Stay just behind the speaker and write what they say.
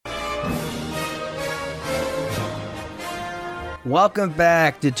Welcome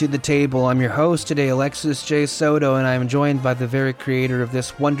back to the Table. I'm your host today, Alexis J. Soto, and I'm joined by the very creator of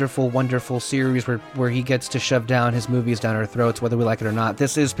this wonderful, wonderful series where he gets to shove down his movies down our throats, whether we like it or not.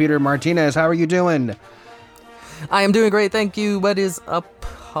 This is Peter Martinez. How are you doing? I am doing great, thank you. What is up,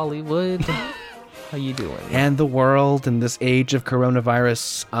 Hollywood? How you doing? And the world in this age of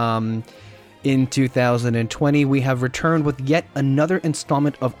coronavirus. In 2020, we have returned with yet another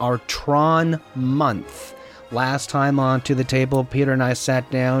installment of our Tron month. Last time on To the Table, Peter and I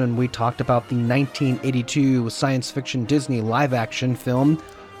sat down and we talked about the 1982 science fiction Disney live-action film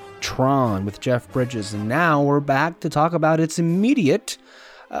Tron with Jeff Bridges. And now we're back to talk about its immediate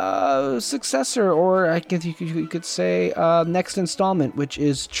successor, or I guess you could say next installment, which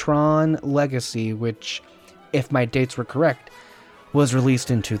is Tron Legacy, which, if my dates were correct, was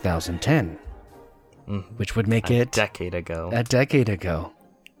released in 2010, which would make it a decade ago.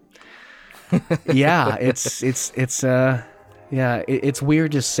 Yeah, it's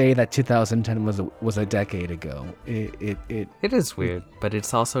weird to say that 2010 was a decade ago. It is weird, but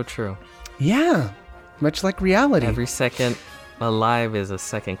it's also true. Yeah, much like reality. Every second alive is a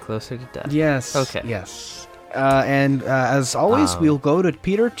second closer to death. Yes. Okay. Yes. And as always, we'll go to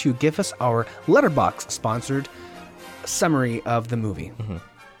Peter to give us our Letterboxd sponsored summary of the movie. Mm-hmm.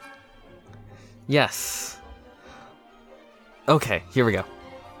 Yes. Okay, here we go.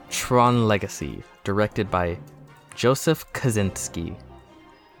 Tron Legacy, directed by Joseph Kosinski.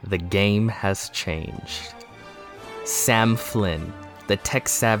 The game has changed. Sam Flynn, the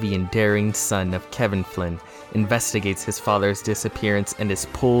tech-savvy and daring son of Kevin Flynn, investigates his father's disappearance and is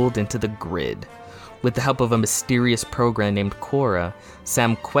pulled into the grid. With the help of a mysterious program named Cora,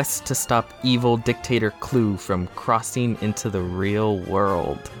 Sam quests to stop evil dictator Clue from crossing into the real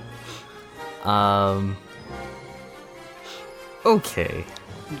world. Okay.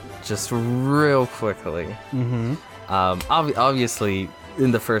 Just real quickly. Mm-hmm. Obviously,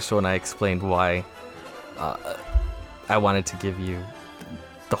 in the first one, I explained why I wanted to give you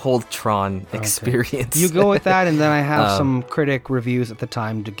the whole Tron experience. You go with that, and then I have some critic reviews at the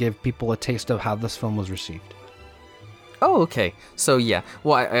time to give people a taste of how this film was received. Oh, okay. So, yeah.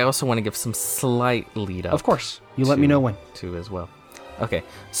 Well, I also want to give some slight lead up. Of course. You let me know when. Too, as well. Okay.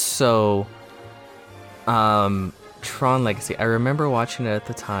 So, Tron Legacy. I remember watching it at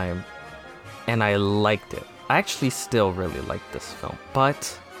the time, and I liked it. I actually still really like this film,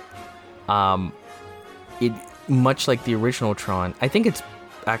 but it, much like the original Tron, I think it's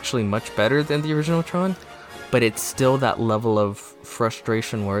actually much better than the original Tron, but it's still that level of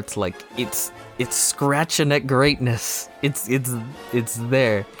frustration where it's like it's scratching at greatness. It's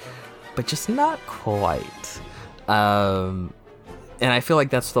there, but just not quite. And I feel like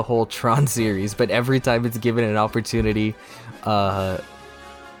that's the whole Tron series, but every time it's given an opportunity,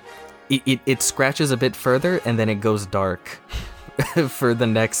 it scratches a bit further, and then it goes dark for the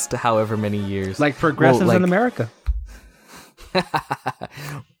next however many years. Like progressives in America.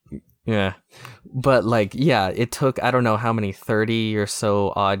 Yeah. But, it took, I don't know how many, 30 or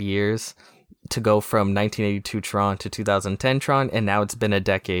so odd years to go from 1982 Tron to 2010 Tron, and now it's been a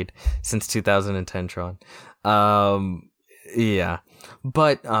decade since 2010 Tron. Yeah.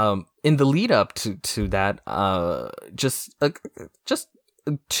 But in the lead up to that, just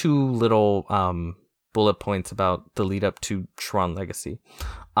two little bullet points about the lead up to Tron Legacy.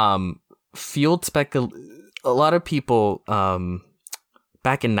 Field a lot of people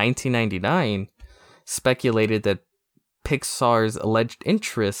back in 1999 speculated that Pixar's alleged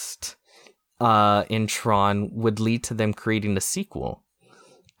interest in Tron would lead to them creating a sequel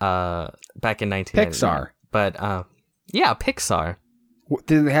back in 1999. Pixar. But yeah, Pixar.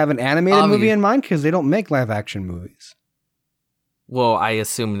 Did they have an animated movie in mind? Because they don't make live-action movies. Well, I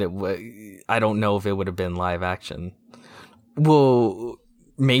assume that... I don't know if it would have been live-action. Well,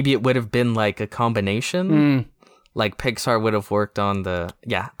 maybe it would have been like a combination. Like Pixar would have worked on the...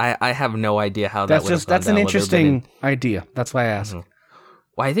 Yeah, I have no idea how that would have gone That's down. an interesting idea. That's why I asked. Mm-hmm.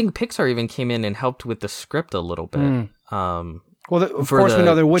 Well, I think Pixar even came in and helped with the script a little bit. Well, of course, we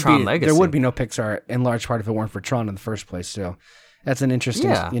know there would Tron be Legacy. there would be no Pixar in large part if it weren't for Tron in the first place. So that's an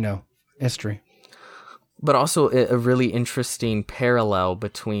interesting, history. But also a really interesting parallel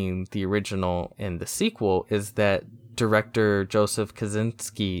between the original and the sequel is that director Joseph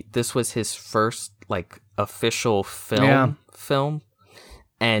Kosinski, this was his first official film,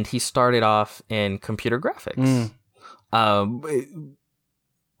 and he started off in computer graphics,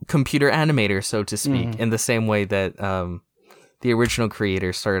 computer animator, so to speak, in the same way that the original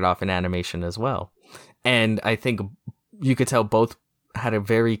creator started off in animation as well. And I think you could tell both had a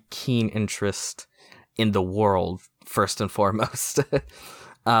very keen interest in the world, first and foremost.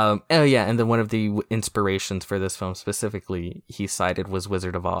 Oh yeah, and then one of the inspirations for this film specifically he cited was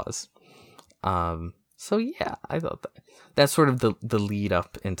Wizard of Oz. So yeah, I thought that's sort of the lead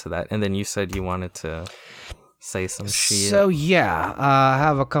up into that. And then you said you wanted to say some shit. So yeah, I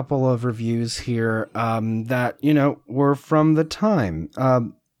have a couple of reviews here that, you know, were from the time.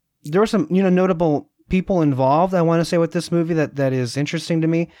 There were some, you know, notable people involved, I want to say, with this movie that is interesting to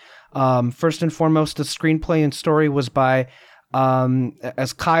me. First and foremost, the screenplay and story was by,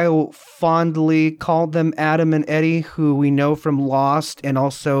 as Kyle fondly called them, Adam and Eddie, who we know from Lost and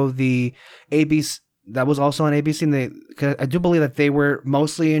also the ABC. That was also on ABC, and I do believe that they were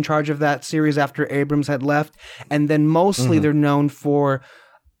mostly in charge of that series after Abrams had left. And then mostly they're known for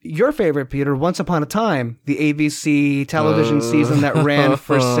your favorite, Peter, Once Upon a Time, the ABC television season that ran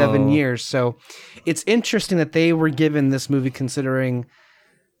for 7 years. So it's interesting that they were given this movie considering,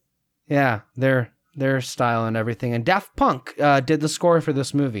 their style and everything. And Daft Punk did the score for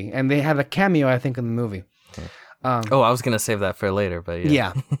this movie, and they have a cameo, I think, in the movie. I was going to save that for later, but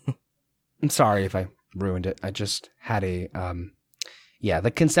yeah. I'm sorry if I ruined it. I just had a...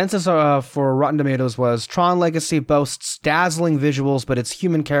 the consensus for Rotten Tomatoes was Tron Legacy boasts dazzling visuals, but its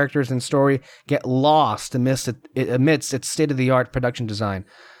human characters and story get lost amidst its state-of-the-art production design.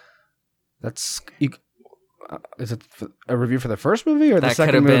 That's... is it a review for the first movie or the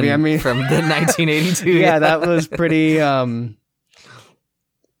second movie? Been, I mean, from the 1982. Yeah, that was pretty...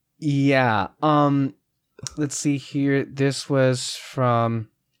 let's see here. This was from...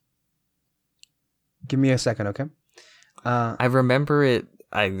 Give me a second, okay? I remember it.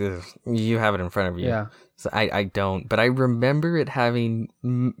 You have it in front of you. Yeah. So I don't, but I remember it having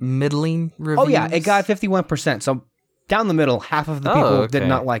middling reviews. Oh yeah, it got 51%. So down the middle, half of the people did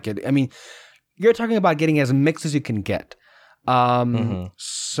not like it. I mean, you're talking about getting as mixed as you can get.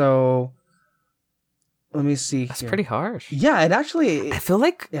 So let me see. That's pretty harsh. Yeah, it actually. I feel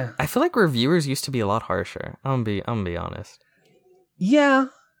like reviewers used to be a lot harsher. I'm gonna be honest. Yeah,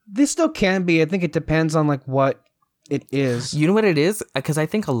 they still can be. I think it depends on like what it is. You know what it is? Because I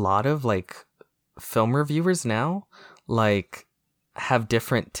think a lot of like film reviewers now like have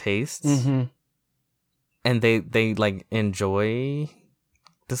different tastes, and they like enjoy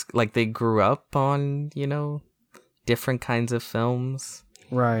this. Like they grew up on, you know, different kinds of films,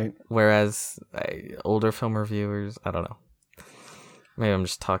 right? Whereas older film reviewers, I don't know. Maybe I'm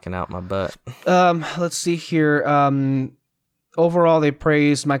just talking out my butt. Let's see here. Overall, they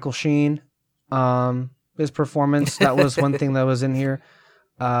praised Michael Sheen. His performance, that was one thing that was in here.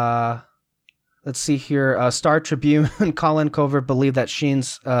 Let's see here. Star Tribune, Colin Covert believed that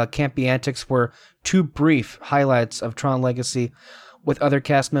Sheen's campy antics were too brief highlights of Tron Legacy, with other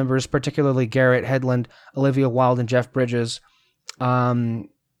cast members, particularly Garrett Hedlund, Olivia Wilde, and Jeff Bridges.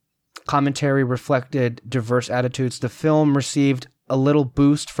 Commentary reflected diverse attitudes. The film received a little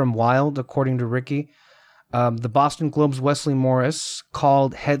boost from Wilde, according to Ricky. The Boston Globe's Wesley Morris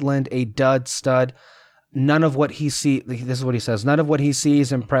called Hedlund a dud stud. None of what he sees, this is what he says, none of what he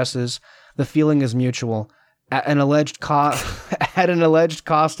sees impresses. The feeling is mutual. At an alleged cost of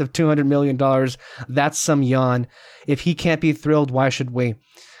 $200 million, that's some yawn. If he can't be thrilled, why should we?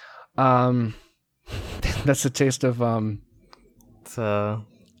 That's a taste of... It's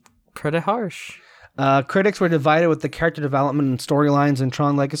pretty harsh. Critics were divided with the character development and storylines in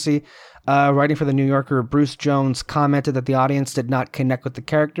Tron Legacy. Writing for The New Yorker, Bruce Jones commented that the audience did not connect with the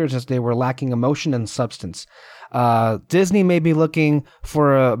characters as they were lacking emotion and substance. Disney may be looking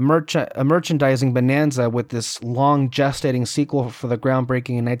for a merchandising bonanza with this long gestating sequel for the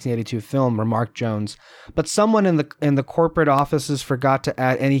groundbreaking 1982 film, remarked Jones. But someone in the corporate offices forgot to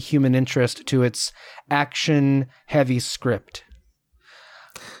add any human interest to its action-heavy script.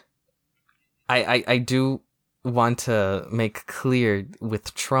 I do want to make clear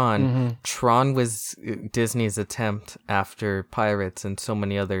with Tron. Tron was Disney's attempt after Pirates and so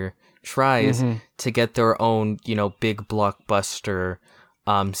many other tries to get their own, you know, big blockbuster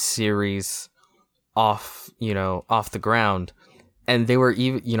series off the ground. And they were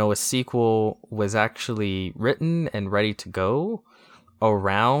even, you know, a sequel was actually written and ready to go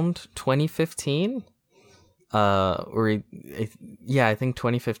around 2015. I think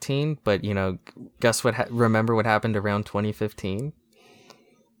 2015, but you know, guess what? Remember what happened around 2015?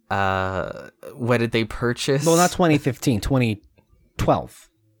 What did they purchase? Well, not 2015, 2012.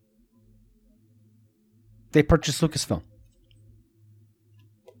 They purchased Lucasfilm.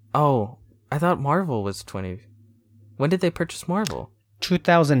 Oh, I thought Marvel was 20. When did they purchase Marvel?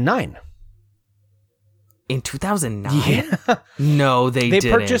 2009. In 2009? Yeah. No, they didn't.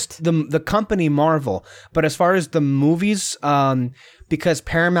 They purchased the company Marvel, but as far as the movies, because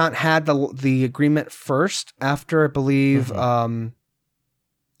Paramount had the agreement first after, I believe,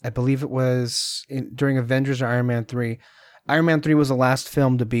 I believe it was during Avengers or Iron Man 3. Iron Man 3 was the last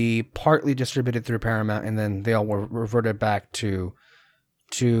film to be partly distributed through Paramount, and then they all were reverted back to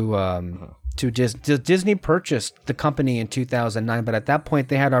Disney purchased the company in 2009, but at that point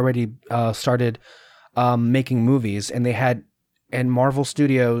they had already started making movies, and Marvel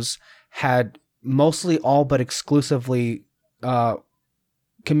Studios had mostly all but exclusively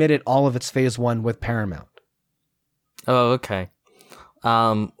committed all of its Phase 1 with Paramount. Oh, okay.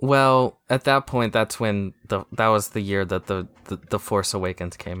 Well, at that point, that's when that was the year that the Force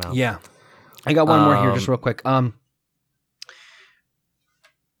Awakens came out. Yeah. I got one more here, just real quick.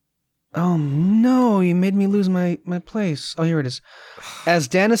 Oh no, you made me lose my place. Oh, here it is. As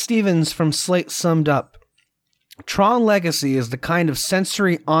Dana Stevens from Slate summed up, Tron Legacy is the kind of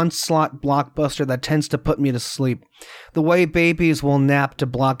sensory onslaught blockbuster that tends to put me to sleep. The way babies will nap to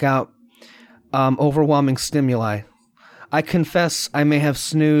block out overwhelming stimuli. I confess I may have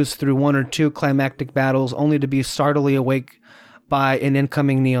snoozed through one or two climactic battles only to be startlingly awake by an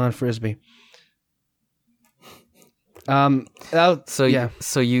incoming neon frisbee. So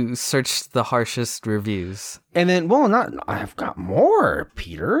you searched the harshest reviews, and then I've got more,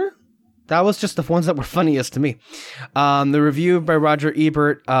 Peter. That was just the ones that were funniest to me. The review by Roger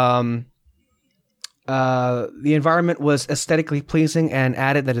Ebert. The environment was aesthetically pleasing and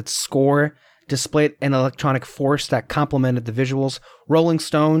added that its score displayed an electronic force that complemented the visuals. Rolling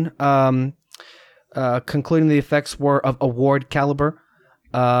Stone concluding the effects were of award caliber.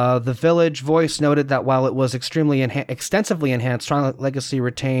 The Village Voice noted that while it was extensively enhanced, Tron Legacy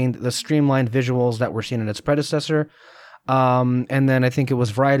retained the streamlined visuals that were seen in its predecessor. And then I think it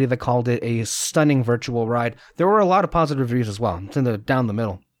was Variety that called it a stunning virtual ride. There were a lot of positive reviews as well. It's down the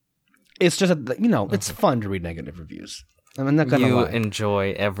middle. It's just, it's fun to read negative reviews. I'm not gonna lie. You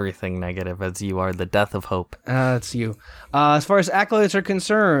enjoy everything negative as you are the death of hope. It's you. As far as accolades are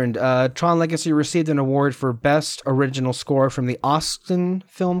concerned, Tron Legacy received an award for Best Original Score from the Austin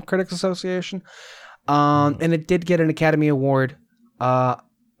Film Critics Association. And it did get an Academy Award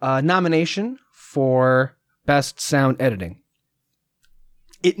nomination for Best Sound Editing.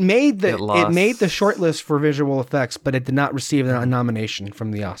 It made the shortlist for visual effects, but it did not receive a nomination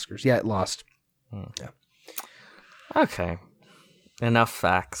from the Oscars. Yeah, it lost. Yeah. Okay. Enough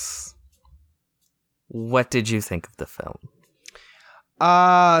facts. What did you think of the film?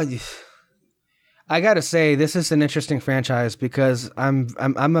 I gotta say, this is an interesting franchise because I'm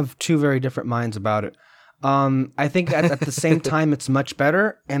of two very different minds about it. I think at the same time it's much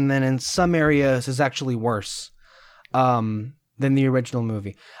better, and then in some areas it's actually worse than the original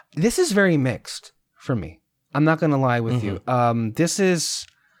movie. This is very mixed for me. I'm not gonna lie with you. This is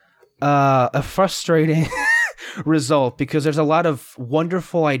a frustrating result because there's a lot of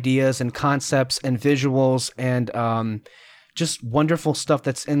wonderful ideas and concepts and visuals and just wonderful stuff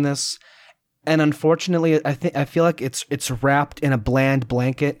that's in this. And unfortunately, I feel like it's wrapped in a bland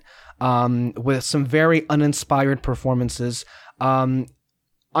blanket with some very uninspired performances,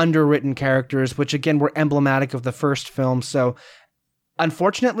 underwritten characters, which again were emblematic of the first film. So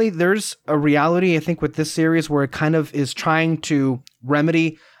unfortunately, there's a reality, I think, with this series where it kind of is trying to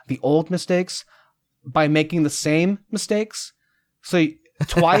remedy the old mistakes by making the same mistakes. So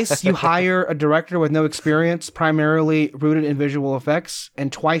twice you hire a director with no experience, primarily rooted in visual effects,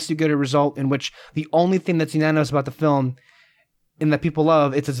 and twice you get a result in which the only thing that's unanimous about the film and that people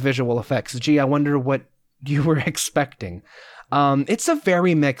love, it's its visual effects. Gee, I wonder what you were expecting. It's a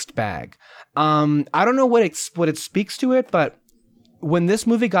very mixed bag. I don't know what it speaks to it, but when this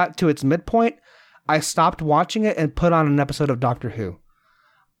movie got to its midpoint, I stopped watching it and put on an episode of Doctor Who.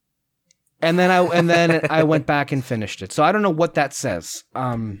 And then I went back and finished it. So I don't know what that says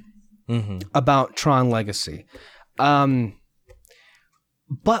about Tron Legacy. But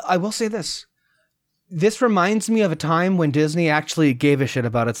I will say this. This reminds me of a time when Disney actually gave a shit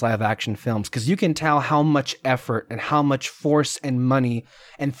about its live action films, because you can tell how much effort and how much force and money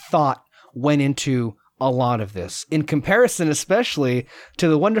and thought went into a lot of this, in comparison especially to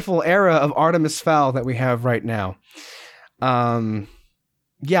the wonderful era of Artemis Fowl that we have right now.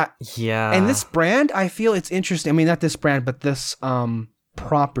 Yeah. And this brand, I feel it's interesting. I mean, not this brand, but this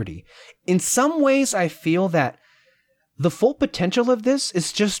property. In some ways, I feel that the full potential of this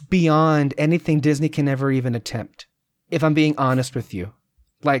is just beyond anything Disney can ever even attempt, if I'm being honest with you.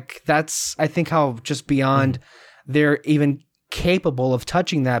 Like, that's, I think, how just beyond they're even capable of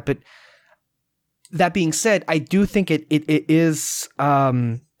touching that. But that being said, I do think it is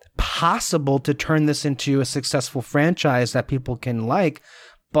possible to turn this into a successful franchise that people can like.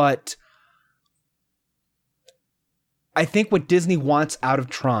 But I think what Disney wants out of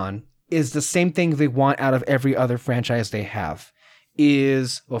Tron is the same thing they want out of every other franchise they have.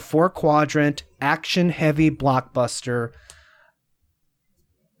 is a 4-quadrant, action-heavy blockbuster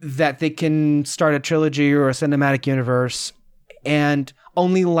that they can start a trilogy or a cinematic universe and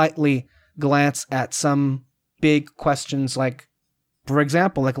only lightly glance at some big questions, like, for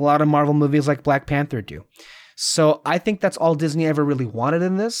example, like a lot of Marvel movies like Black Panther do. So I think that's all Disney ever really wanted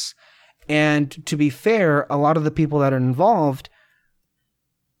in this. And to be fair, a lot of the people that are involved,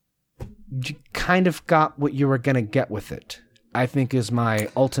 you kind of got what you were going to get with it, I think is my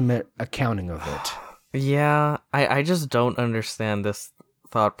ultimate accounting of it. Yeah, I just don't understand this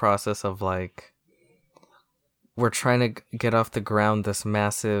thought process of like, we're trying to get off the ground this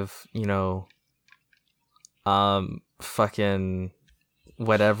massive, fucking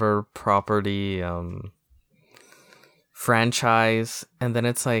whatever property, franchise, and then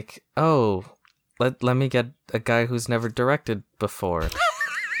it's like, oh, let me get a guy who's never directed before.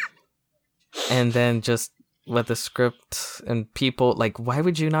 And then just let the script and people, like, why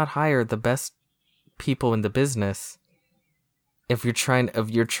would you not hire the best people in the business if you're trying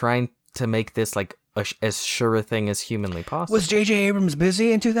to make this like as sure a thing as humanly possible? Was J.J. Abrams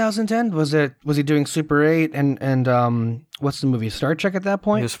busy in 2010? Was he doing Super 8 and what's the movie, Star Trek at that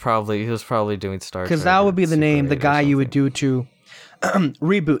point? He was probably doing Star Trek. Because that would be the name, the guy you would do to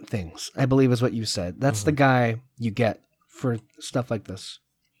reboot things, I believe is what you said. That's the guy you get for stuff like this.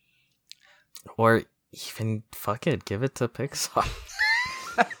 Or even, fuck it, give it to Pixar.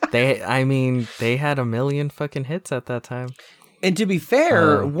 They had a million fucking hits at that time. And to be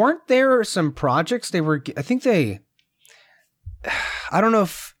fair, weren't there some projects I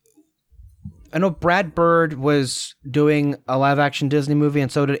know Brad Bird was doing a live action Disney movie,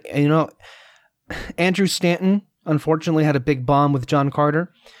 and so did, Andrew Stanton unfortunately had a big bomb with John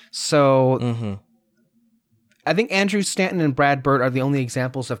Carter. So I think Andrew Stanton and Brad Bird are the only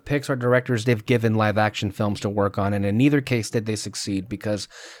examples of Pixar directors they've given live action films to work on, and in neither case did they succeed, because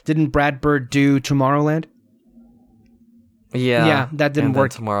didn't Brad Bird do Tomorrowland? Yeah, that didn't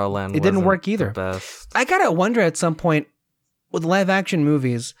work. Tomorrowland, it didn't work either. I gotta wonder at some point with live action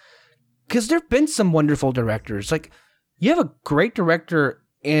movies, because there've been some wonderful directors. Like, you have a great director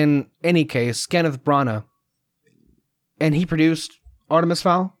in any case, Kenneth Branagh, and he produced Artemis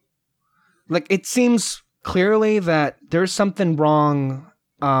Fowl. Like, it seems clearly that there's something wrong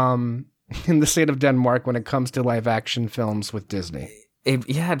in the state of Denmark when it comes to live action films with Disney.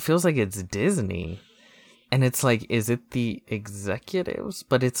 It feels like it's Disney. And it's like, is it the executives?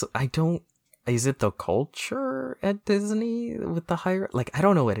 But is it the culture at Disney with the higher, like, I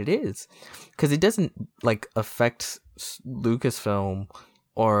don't know what it is. Because it doesn't, like, affect Lucasfilm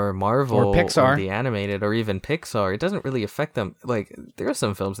or Marvel or Pixar, or the animated, or even Pixar. It doesn't really affect them. Like, there are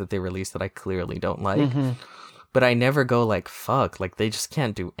some films that they release that I clearly don't like. But I never go like, fuck, like, they just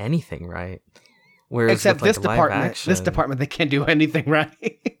can't do anything right. Whereas except with, like, this department, they can't do anything right.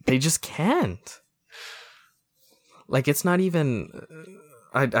 They just can't. Like, it's not even,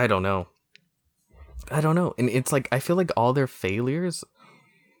 I don't know. And it's like, I feel like all their failures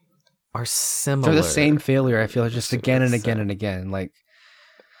are similar. They're the same failure, I feel, just again and again and again. Like,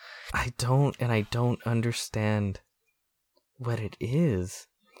 I don't understand what it is.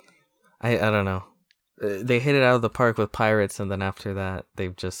 I don't know. They hit it out of the park with Pirates, and then after that,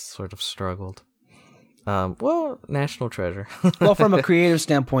 they've just sort of struggled. National Treasure. Well, from a creative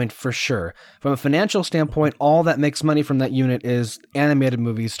standpoint, for sure. From a financial standpoint, all that makes money from that unit is animated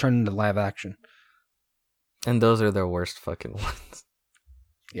movies turned into live action. And those are their worst fucking ones.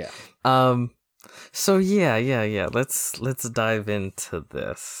 Yeah. So yeah. Let's dive into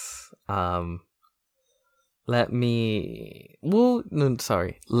this.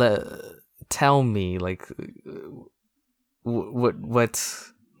 Tell me, like, what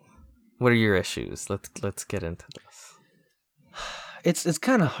are your issues? Let's get into this. It's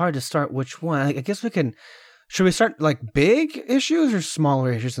kind of hard to start which one. I guess should we start like big issues or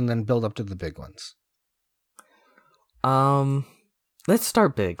smaller issues and then build up to the big ones? Let's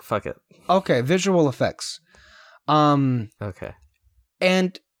start big. Fuck it. Okay, visual effects. Okay.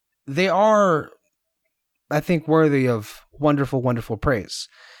 And they are, I think, worthy of wonderful, wonderful praise.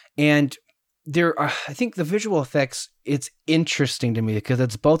 And I think the visual effects, it's interesting to me because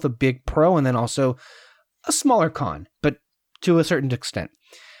it's both a big pro and then also a smaller con, but to a certain extent.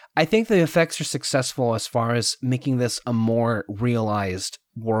 I think the effects are successful as far as making this a more realized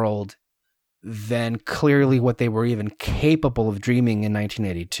world than clearly what they were even capable of dreaming in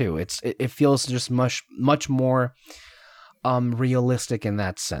 1982. It feels just much more realistic in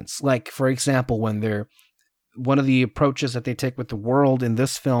that sense. Like, for example, when one of the approaches that they take with the world in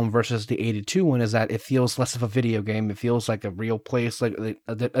this film versus the 82 one is that it feels less of a video game. It feels like a real place, like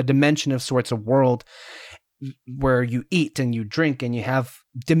a dimension of sorts of world. where you eat and you drink and you have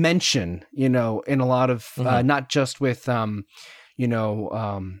dimension, in a lot of not just with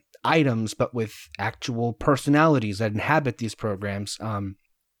items, but with actual personalities that inhabit these programs.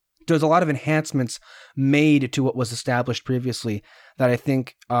 There's a lot of enhancements made to what was established previously that I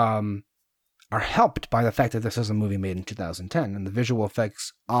think are helped by the fact that this is a movie made in 2010, and the visual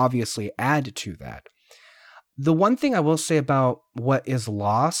effects obviously add to that. The one thing I will say about what is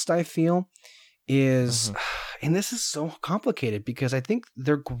lost, I feel, is, and this is so complicated because I think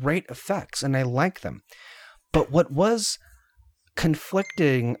they're great effects and I like them. But what was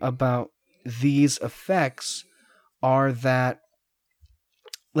conflicting about these effects are that,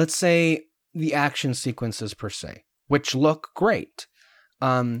 let's say, the action sequences per se, which look great.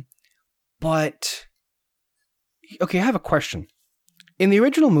 But, okay, I have a question. In the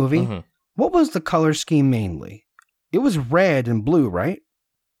original movie, what was the color scheme mainly? It was red and blue, right?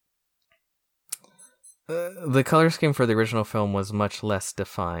 The color scheme for the original film was much less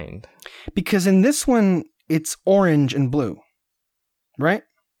defined. Because in this one, it's orange and blue, right?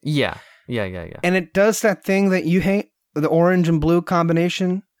 Yeah. And it does that thing that you hate, the orange and blue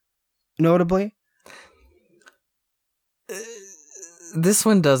combination, notably? This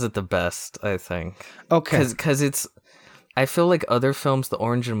one does it the best, I think. Okay. Because it's... I feel like other films, the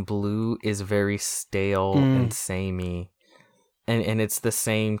orange and blue is very stale and samey. And it's the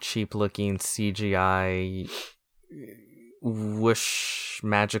same cheap-looking CGI, whoosh,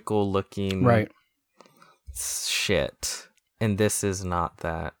 magical-looking shit. And this is not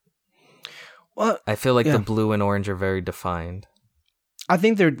that. Well, I feel like the blue and orange are very defined. I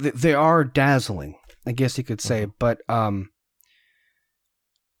think they are dazzling, I guess you could say. But I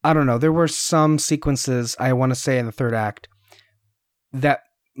don't know. There were some sequences, I want to say, in the third act that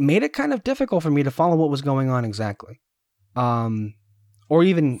made it kind of difficult for me to follow what was going on exactly. Or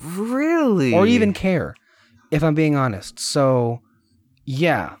even care, if I'm being honest. So,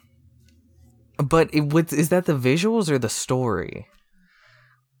 yeah. But is that the visuals or the story?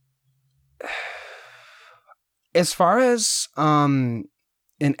 As far as an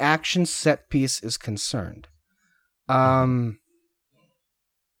action set piece is concerned, oh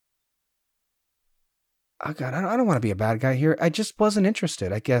God, I don't want to be a bad guy here. I just wasn't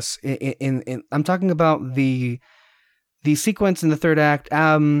interested, I guess. In I'm talking about the sequence in the third act.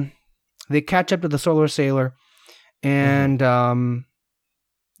 They catch up to the Solar Sailor, and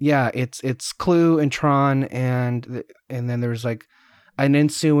it's Clue and Tron, and then there's like an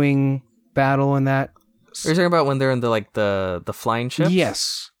ensuing battle in that. You're talking about when they're in the flying ships?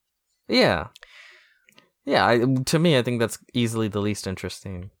 Yes. Yeah. Yeah. To me, I think that's easily the least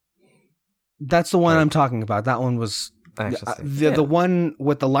interesting. That's the one I'm talking about. That one was the one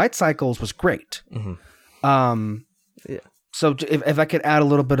with the light cycles was great. So if I could add a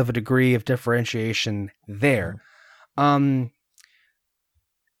little bit of a degree of differentiation there, I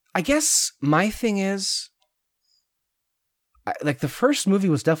guess my thing is, like, the first movie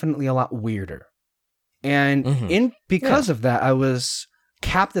was definitely a lot weirder, and because of that, I was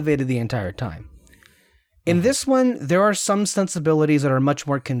captivated the entire time. In this one, there are some sensibilities that are much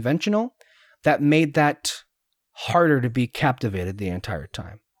more conventional that made that harder to be captivated the entire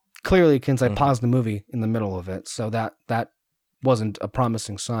time. Clearly, because I paused the movie in the middle of it, so that wasn't a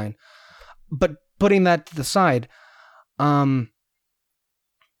promising sign. But putting that to the side,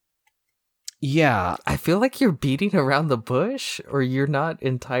 yeah. I feel like you're beating around the bush, or you're not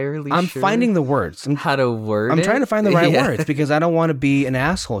entirely sure. I'm finding the words. How to word it? I'm trying to find the right words, because I don't want to be an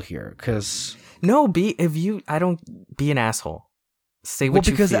asshole here, because... No, be an asshole. Say what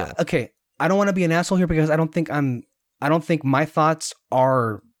you feel. Okay, I don't want to be an asshole here because I don't think my thoughts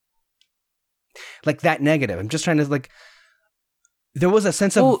are like that negative. I'm just trying to, like, there was a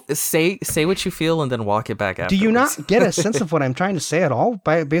sense of say what you feel and then walk it back afterwards. Do you not get a sense of what I'm trying to say at all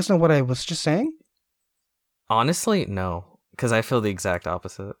based on what I was just saying? Honestly, no, because I feel the exact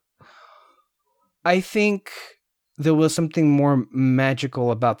opposite. I think there was something more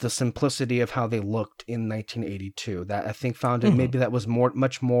magical about the simplicity of how they looked in 1982 that I think found it maybe that was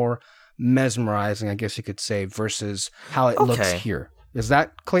much more mesmerizing, I guess you could say, versus how it looks here. Is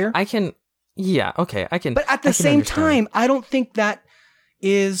that clear? I can. But at the same time, I don't think that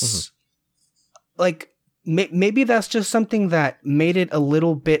is like maybe that's just something that made it a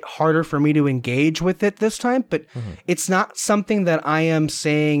little bit harder for me to engage with it this time. But it's not something that I am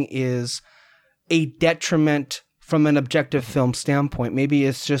saying is a detriment from an objective film standpoint. Maybe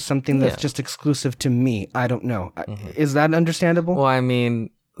it's just something that's just exclusive to me. I don't know. Is that understandable? Well, I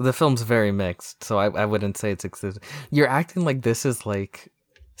mean, the film's very mixed, so I wouldn't say it's exclusive. You're acting like this is like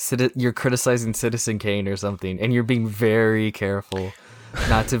you're criticizing Citizen Kane or something, and you're being very careful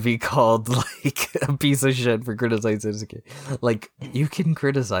not to be called like a piece of shit for criticizing Citizen Kane. Like, you can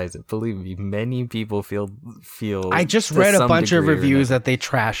criticize it. Believe me, many people feel. I just read a bunch of reviews that they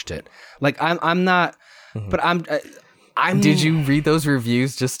trashed it. Like, I'm not, but I'm. Did you read those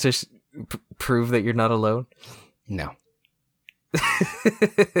reviews just to prove that you're not alone? No.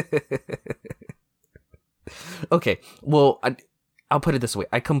 Okay, well, I'll put it this way.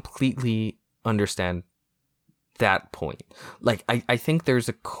 I completely understand that point. Like, I think there's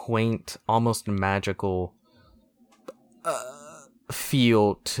a quaint, almost magical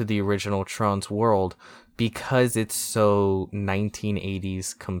feel to the original Tron's world because it's so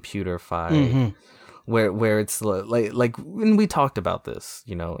 1980s computer-fied. Where it's like when we talked about this,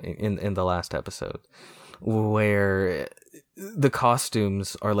 you know, in the last episode, where the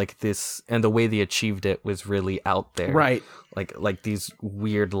costumes are like this, and the way they achieved it was really out there, right? Like these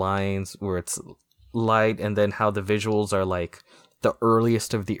weird lines where it's light, and then how the visuals are like the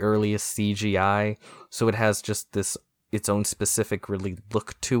earliest of the earliest CGI, so it has just this its own specific really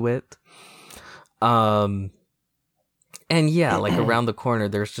look to it. And yeah, like around the corner,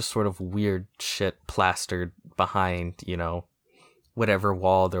 there's just sort of weird shit plastered behind, you know, whatever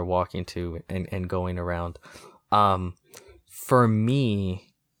wall they're walking to and going around. For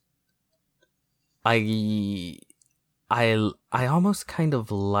me, I almost kind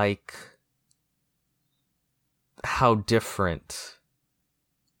of like how different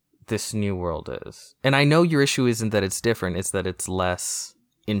this new world is. And I know your issue isn't that it's different, it's that it's less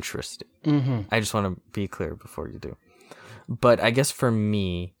interesting. I just want to be clear before you do. But I guess for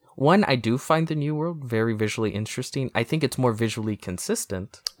me, one, I do find the new world very visually interesting. I think it's more visually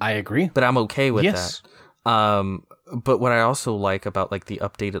consistent. I agree. But I'm okay with that. But what I also like about like the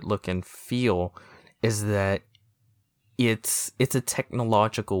updated look and feel is that it's a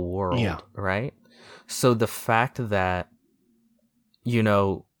technological world, right? So the fact that, you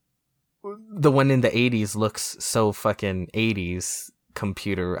know, the one in the 80s looks so fucking 80s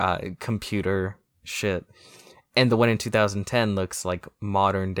computer shit. And the one in 2010 looks like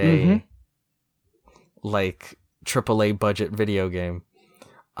modern day, like AAA budget video game.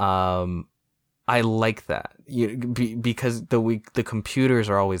 I like that because the computers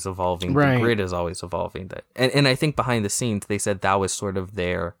are always evolving, the grid is always evolving. And I think behind the scenes they said that was sort of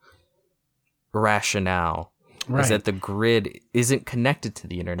their rationale, is that the grid isn't connected to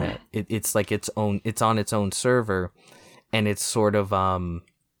the internet. It's like it's on its own server, and it's sort of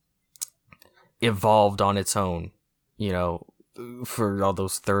evolved on its own, you know, for all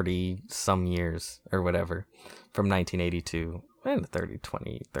those 30 some years or whatever, from 1982 and 30,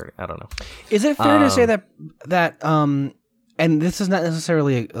 I don't know. Is it fair to say that and this is not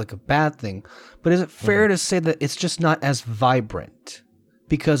necessarily like a bad thing, but is it fair to say that it's just not as vibrant?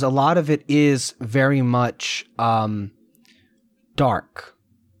 Because a lot of it is very much dark.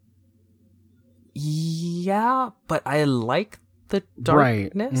 Yeah, but I like the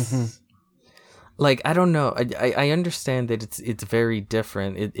darkness. Right. Like, I don't know. I understand that it's very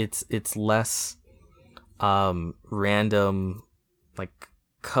different. It's less random, like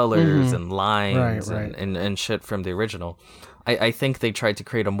colors and lines and shit from the original. I think they tried to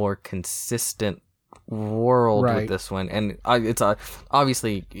create a more consistent world with this one, and it's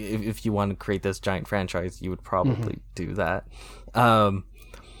obviously if you want to create this giant franchise, you would probably do that.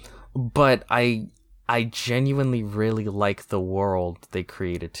 But I genuinely really like the world they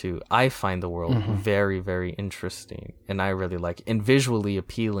created too. I find the world very, very interesting, and I really like it, and visually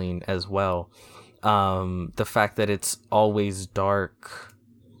appealing as well. The fact that it's always dark,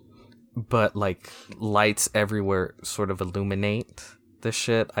 but like lights everywhere sort of illuminate the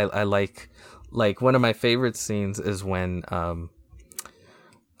shit. I like one of my favorite scenes is when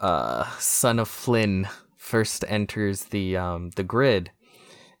Son of Flynn first enters the grid.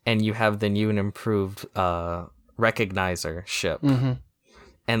 And you have the new and improved recognizer ship.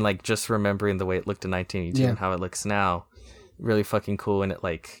 And like just remembering the way it looked in 1982 and how it looks now, really fucking cool. And it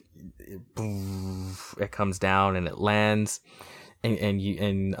like it comes down and it lands, and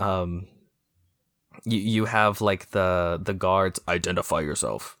you have like the guards identify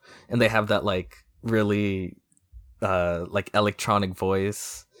yourself, and they have that like really like electronic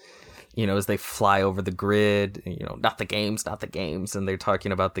voice, you know, as they fly over the grid, you know, not the games, and they're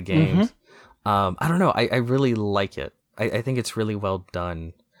talking about the games. I don't know. I really like it. I think it's really well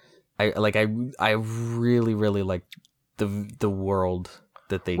done. I really, really like the world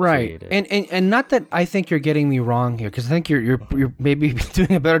that they created. And not that I think you're getting me wrong here, because I think you're maybe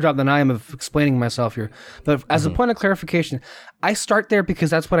doing a better job than I am of explaining myself here. But as a point of clarification, I start there because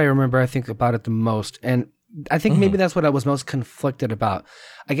that's what I remember. I think about it the most, and I think maybe that's what I was most conflicted about.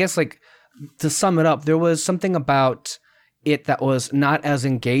 I guess, like, to sum it up, there was something about it that was not as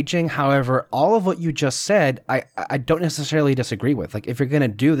engaging. However, all of what you just said, I don't necessarily disagree with. Like, if you're going to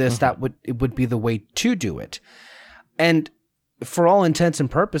do this, it would be the way to do it. And for all intents and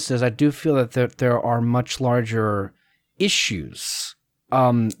purposes, I do feel that there are much larger issues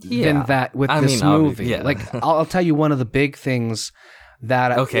than that with this movie. Yeah. Like, I'll tell you one of the big things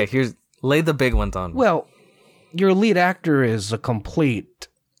that... lay the big ones on me. Well, your lead actor is a complete...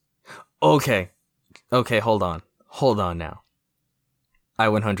 Okay, hold on now. I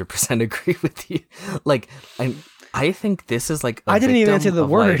 100% agree with you. Like, I think this is like I didn't even answer the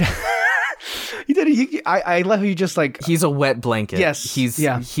word. Like, you did. I love how you just like... He's a wet blanket. Yes.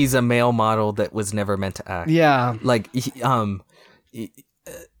 He's a male model that was never meant to act. Yeah. Like, it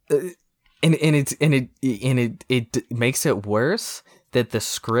makes it worse that the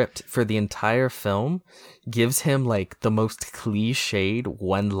script for the entire film gives him like the most cliched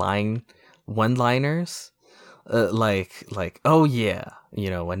one-liners. Like, oh yeah,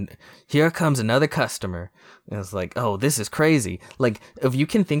 and here comes another customer. And it's like, oh, this is crazy. Like, if you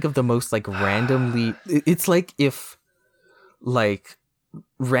can think of the most like randomly, it's like if like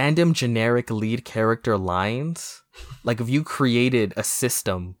random generic lead character lines, like if you created a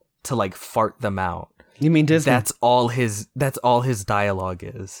system to like fart them out. You mean Disney? That's all his dialogue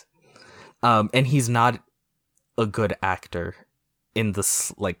is. And he's not a good actor in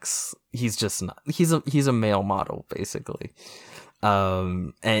this, like, he's just not. He's a male model, basically.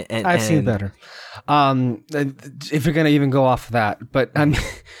 And I've seen better. If you're gonna even go off of that, but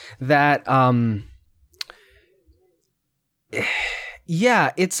that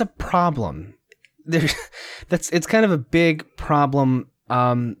yeah, it's a problem. It's kind of a big problem.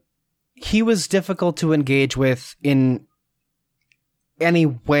 He was difficult to engage with in any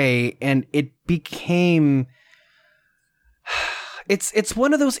way, and it became... It's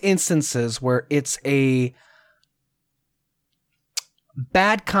one of those instances where it's a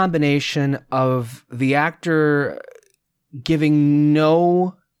bad combination of the actor giving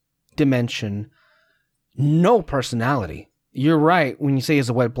no dimension, no personality. You're right when you say he's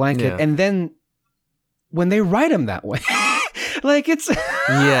a wet blanket, and then when they write him that way, like it's...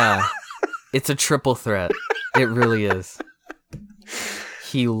 Yeah. It's a triple threat. It really is.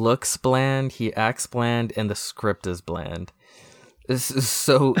 He looks bland, he acts bland, and the script is bland.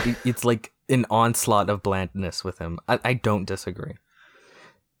 So it's like an onslaught of blandness with him. I don't disagree.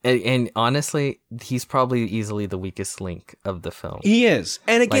 And honestly, he's probably easily the weakest link of the film. He is.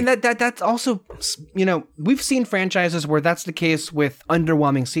 And again, like, that's also, we've seen franchises where that's the case with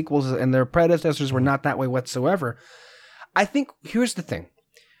underwhelming sequels, and their predecessors were not that way whatsoever. I think, here's the thing.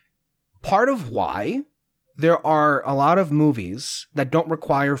 Part of why there are a lot of movies that don't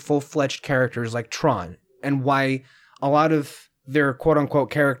require full-fledged characters like Tron, and why a lot of their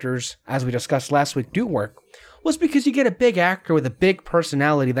quote-unquote characters, as we discussed last week, do work, was because you get a big actor with a big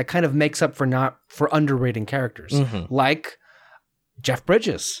personality that kind of makes up for underrating characters. Mm-hmm. Like Jeff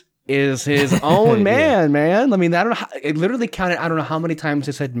Bridges is his own man. I mean, I don't know. It literally counted, I don't know how many times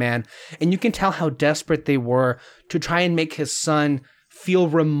they said man, and you can tell how desperate they were to try and make his son feel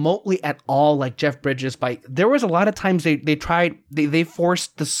remotely at all like Jeff Bridges. There was a lot of times they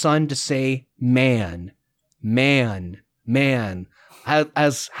forced the son to say man,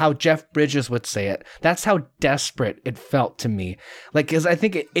 as how Jeff Bridges would say it. That's how desperate it felt to me. Like, because I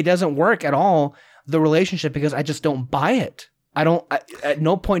think it doesn't work at all, the relationship, because I just don't buy it. At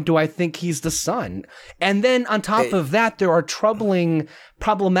no point do I think he's the son. And then on top of that, there are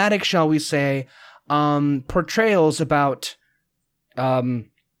problematic, shall we say, portrayals about,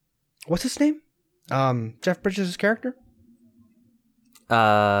 what's his name? Jeff Bridges' character?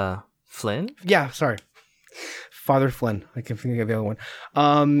 Flynn? Yeah, sorry. Father Flynn. I can think of the other one.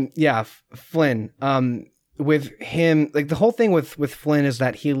 Flynn. With him, like the whole thing with Flynn is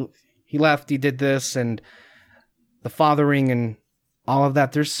that he left, he did this, and the fathering and all of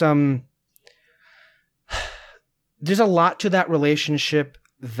that. There's a lot to that relationship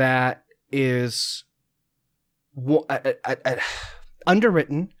that is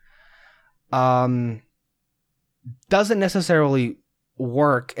underwritten, doesn't necessarily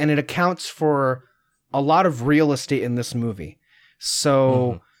work, and it accounts for a lot of real estate in this movie.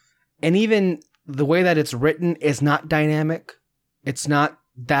 So, and even the way that it's written is not dynamic. It's not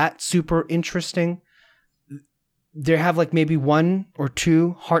that super interesting. There have like maybe one or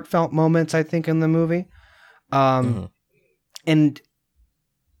two heartfelt moments, I think, in the movie. And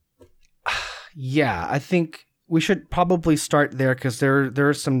yeah, I think we should probably start there, because there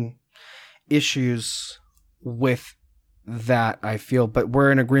are some issues with that, I feel. But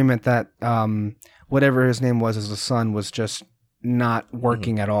we're in agreement that whatever his name was as a son was just not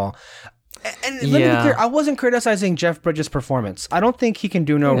working at all. And let me be Yeah. clear, I wasn't criticizing Jeff Bridges' performance. I don't think he can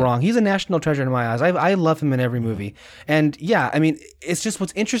do no wrong. He's a national treasure in my eyes. I love him in every movie. And yeah, I mean, it's just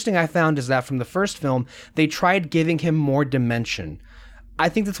what's interesting I found is that from the first film, they tried giving him more dimension. I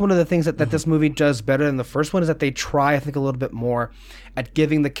think that's one of the things that this movie does better than the first one is that they try, I think, a little bit more at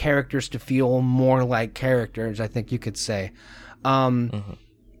giving the characters to feel more like characters, I think you could say. But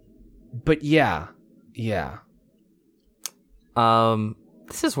yeah.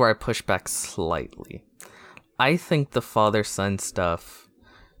 This is where I push back slightly. I think the father-son stuff,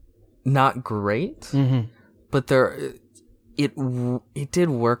 not great, but it did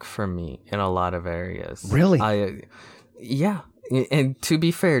work for me in a lot of areas. Really? Yeah. And to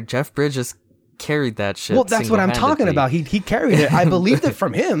be fair, Jeff Bridges carried that shit. Well, that's what I'm talking about. He carried it. I believed it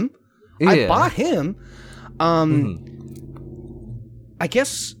from him. I bought him. I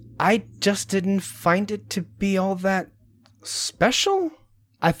guess I just didn't find it to be all that special.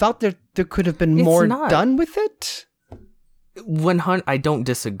 I thought there could have been more done with it. 100. I don't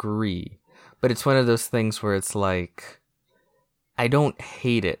disagree, but it's one of those things where it's like I don't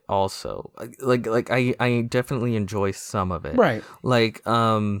hate it. Also, like I definitely enjoy some of it. Right. Like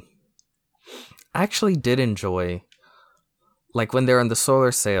I actually did enjoy like when they're on the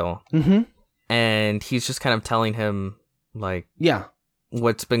solar sail, and he's just kind of telling him like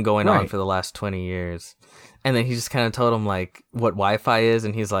what's been going on for the last 20 years. And then he just kind of told him like what Wi-Fi is,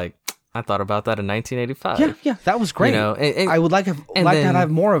 and he's like, "I thought about that in 1985." Yeah, that was great. You know, and I would like to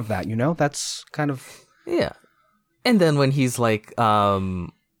have more of that. You know, that's kind of And then when he's like,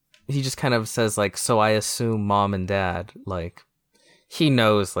 he just kind of says like, "So I assume mom and dad like, he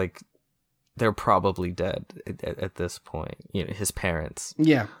knows like they're probably dead at this point. You know, his parents."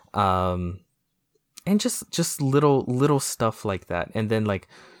 Yeah. And just little stuff like that, and then like.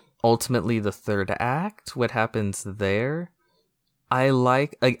 Ultimately, the third act, what happens there, I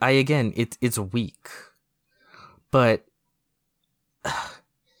again, it's weak, but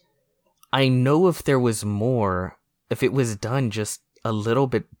I know if there was more, if it was done just a little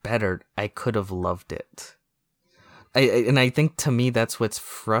bit better, I could have loved it. And I think to me that's what's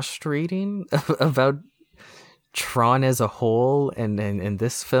frustrating about Tron as a whole and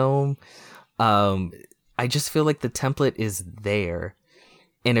this film. I just feel like the template is there.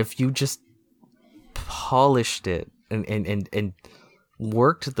 And if you just polished it and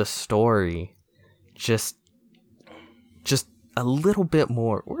worked the story just a little bit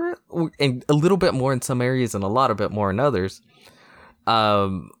more, and a little bit more in some areas and a lot of bit more in others,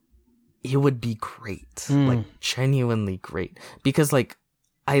 it would be great. Like genuinely great. Because like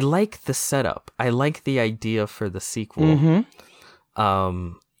I like the setup. I like the idea for the sequel.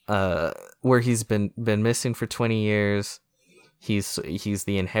 Where he's been missing for 20 years. He's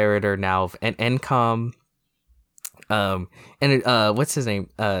the inheritor now of Encom. What's his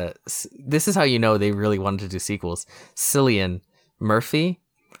name? This is how you know they really wanted to do sequels. Cillian Murphy.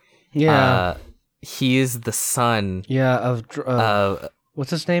 Yeah. He is the son. Yeah, of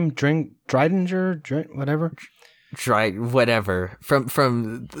what's his name? Dreidinger, whatever. Whatever.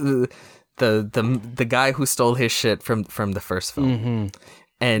 From the guy who stole his shit from the first film.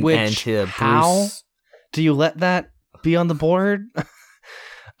 And Bruce. How do you let that be on the board?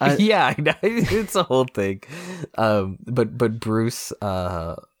 Yeah, it's a whole thing. But Bruce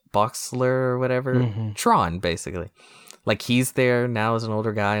Boxler or whatever, Tron basically, like he's there now as an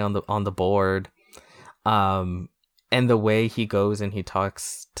older guy on the board, and the way he goes and he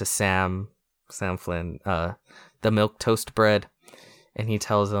talks to Sam Flynn, the milk toast bread, and he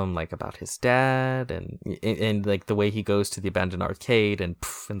tells him like about his dad and like the way he goes to the abandoned arcade and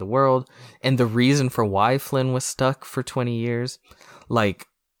in the world and the reason for why Flynn was stuck for 20 years, like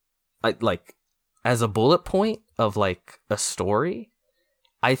as a bullet point of like a story,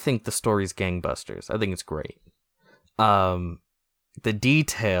 I think the story's gangbusters. I think it's great. The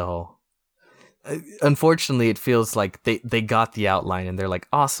detail, unfortunately, it feels like they got the outline and they're like,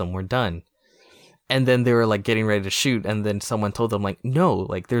 awesome, we're done. And then they were like getting ready to shoot, and then someone told them like, no,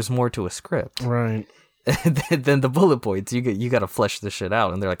 like there's more to a script. Right. And then the bullet points, you got to flesh this shit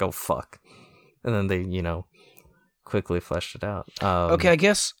out, and they're like, oh fuck. And then they, quickly fleshed it out. Okay, I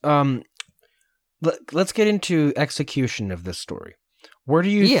guess let's get into execution of this story. Where do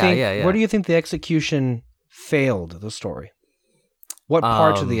you think? Where do you think the execution failed the story? What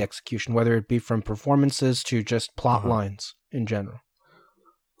parts of the execution, whether it be from performances to just plot lines in general?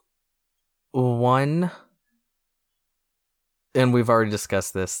 One, and we've already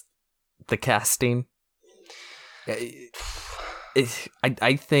discussed this, the casting. I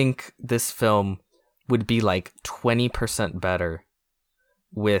think this film would be like 20% better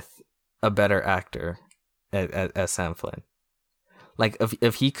with a better actor as Sam Flynn. Like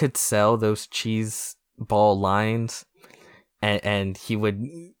if he could sell those cheese ball lines, and he would,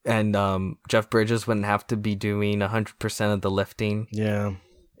 and Jeff Bridges wouldn't have to be doing 100% of the lifting. Yeah.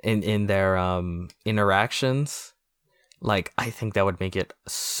 In their interactions, like I think that would make it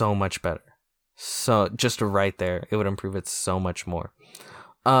so much better. So just right there, it would improve it so much more.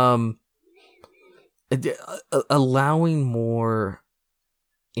 Allowing more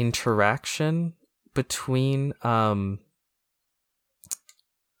interaction between him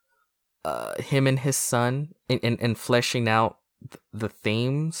and his son, and fleshing out the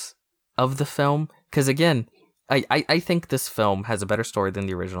themes of the film, because again, I think this film has a better story than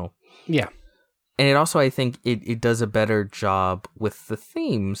the original. Yeah. And it also, I think it does a better job with the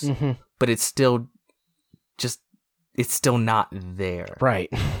themes, but it's still not there. Right.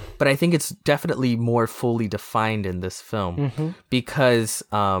 But I think it's definitely more fully defined in this film, because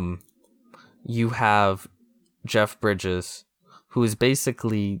you have Jeff Bridges, who is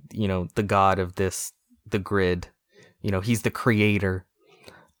basically, the god of the grid. He's the creator.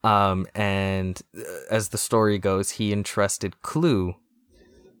 And as the story goes, he entrusted Clue,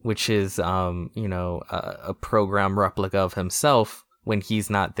 which is, a program replica of himself when he's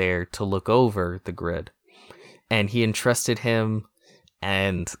not there, to look over the grid. And he entrusted him,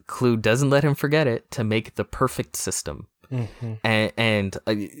 and Clue doesn't let him forget it, to make the perfect system. And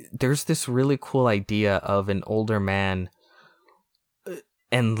there's this really cool idea of an older man,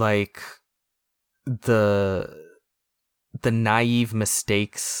 and like the naive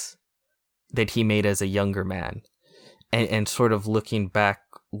mistakes that he made as a younger man, and sort of looking back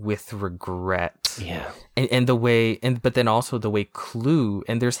with regret. Yeah. And the way, but then also the way Clue,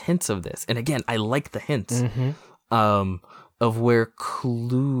 and there's hints of this, and again, I like the hints of where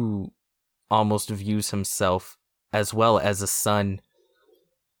Clue almost views himself as well as a son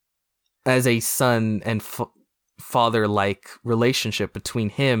and father-like relationship between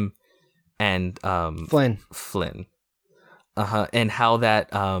him and Flynn. And how that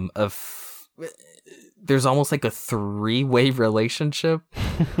there's almost like a three-way relationship,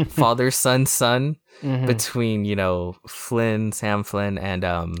 father, son, between Sam Flynn,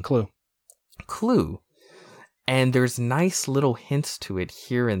 and Clue. And there's nice little hints to it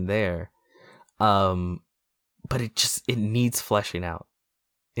here and there, but it needs fleshing out.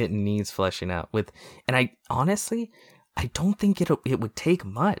 It needs fleshing out and I honestly, I don't think it would take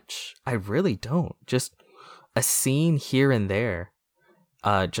much. I really don't. Just a scene here and there,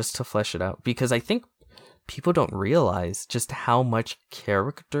 just to flesh it out, because I think people don't realize just how much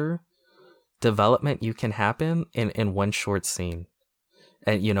character development you can happen in one short scene,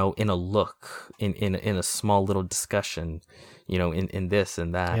 and in a look, in a small little discussion, in this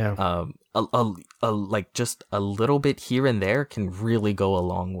and that. Yeah. Like just a little bit here and there can really go a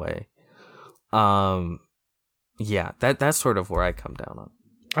long way. Yeah, that's sort of where I come down on.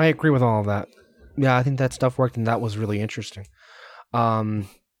 I agree with all of that. Yeah, I think that stuff worked, and that was really interesting. And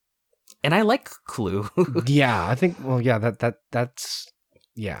I like Clue. Yeah, I think. Well, yeah, that's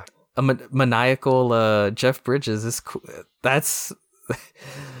yeah. A maniacal Jeff Bridges is cool. That's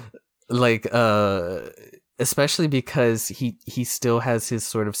like especially because he still has his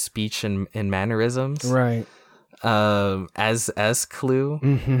sort of speech and mannerisms, right? As Clue.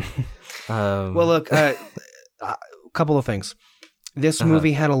 Well, look, a couple of things. This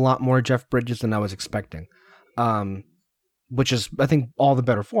movie had a lot more Jeff Bridges than I was expecting, which is, I think, all the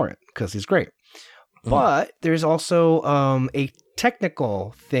better for it, because he's great. But there's also a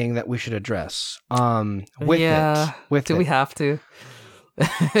technical thing that we should address. With we have to?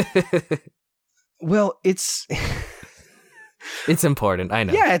 Well, it's important. I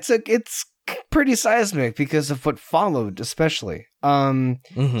know. Yeah, it's pretty seismic because of what followed, especially.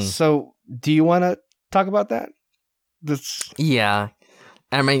 So, do you want to talk about that? Yeah.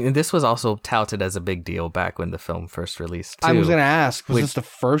 I mean, this was also touted as a big deal back when the film first released, too. I was going to ask, was this the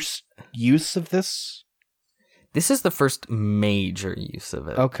first use of this? This is the first major use of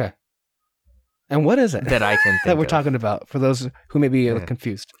it. Okay. And what is it? That I can think that we're talking about, for those who may be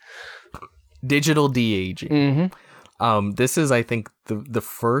confused. Digital de-aging. This is, I think, the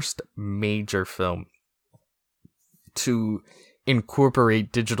first major film to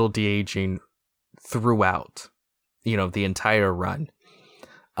incorporate digital de-aging throughout, the entire run.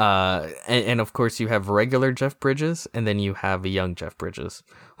 And of course, you have regular Jeff Bridges, and then you have a young Jeff Bridges,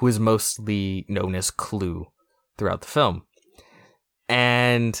 who is mostly known as Clue throughout the film.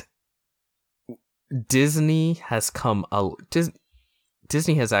 And Disney has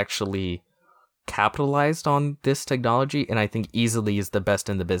Disney has actually capitalized on this technology, and I think easily is the best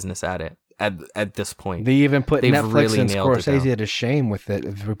in the business at it at this point. They even put Netflix and Scorsese to shame with it.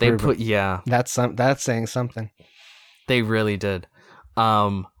 They put, yeah. That's saying something. They really did.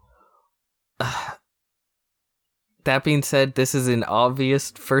 Um, that being said, this is an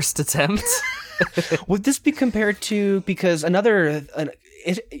obvious first attempt. Would this be compared to, because the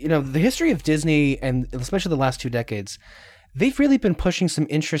history of Disney, and especially the last 2 decades, they've really been pushing some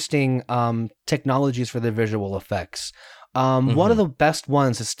interesting technologies for their visual effects. One of the best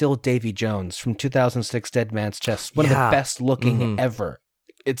ones is still Davy Jones from 2006 Dead Man's Chest. One of the best looking ever.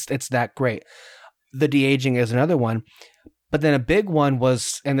 It's that great. The de-aging is another one. But then a big one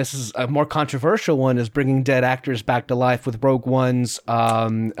was, and this is a more controversial one, is bringing dead actors back to life with Rogue One's Will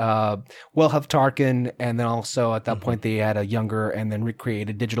Have Tarkin, and then also at that point they had a younger and then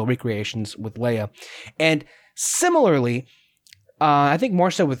recreated digital recreations with Leia. And similarly, I think more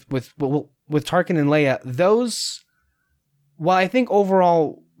so with Tarkin and Leia, those, while I think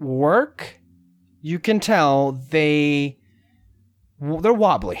overall work, you can tell they're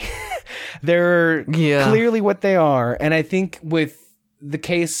wobbly. They're clearly what they are. And I think with the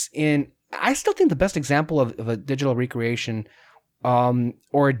case I still think the best example of a digital recreation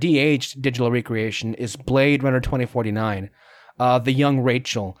or a de-aged digital recreation is Blade Runner 2049. The young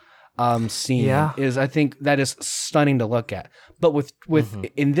Rachel scene is, I think that is stunning to look at. But with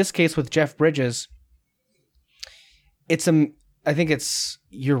in this case with Jeff Bridges, I think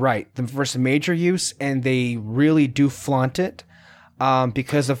you're right, the first major use, and they really do flaunt it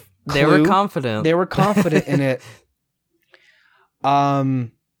because of Clue. They were confident. They were confident in it. I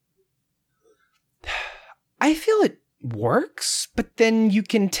feel it works, but then you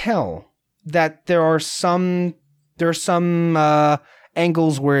can tell that there are some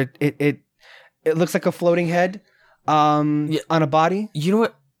angles where it looks like a floating head on a body. You know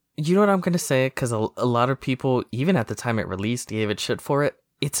what I'm gonna say? Because a lot of people, even at the time it released, gave it shit for it.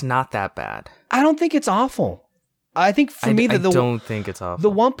 It's not that bad. I don't think it's awful. I think for me, I don't think it's awful. The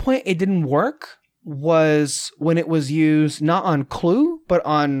one point it didn't work was when it was used not on Clue, but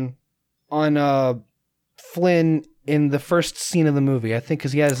on Flynn in the first scene of the movie. I think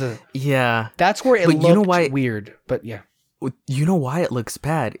because he has that's where it looked weird. But yeah, you know why it looks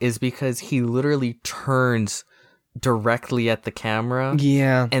bad is because he literally turns directly at the camera.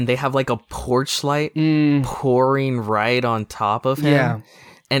 Yeah, and they have like a porch light pouring right on top of him. Yeah,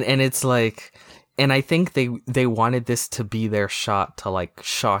 and it's like. And I think they wanted this to be their shot to like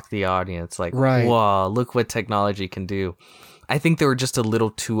shock the audience. Like, wow, look what technology can do. I think they were just a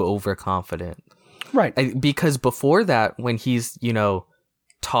little too overconfident. Right. Because before that, when he's,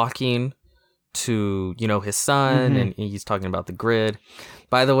 talking to, his son and he's talking about the grid.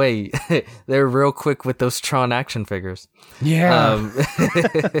 By the way, they're real quick with those Tron action figures. Yeah.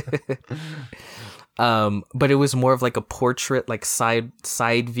 But it was more of like a portrait, like side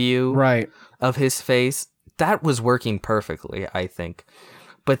view. Right. Of his face. That was working perfectly, I think.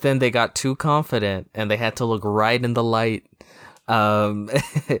 But then they got too confident and they had to look right in the light and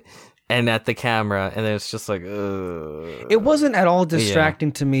at the camera, and it's just like it wasn't at all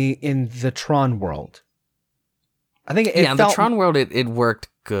distracting to me in the Tron world. I think in the Tron world it worked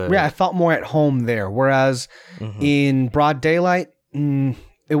good. Yeah, I felt more at home there, whereas in Broad Daylight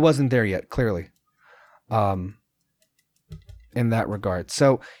it wasn't there yet, clearly. In that regard.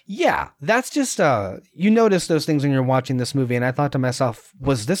 So yeah, that's just you notice those things when you're watching this movie, and I thought to myself,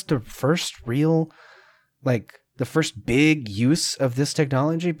 was this the first real, like the first big use of this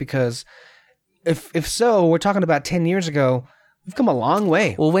technology? Because if so, we're talking about 10 years ago. We've come a long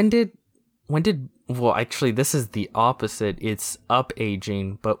way. Well, well, actually this is the opposite. It's up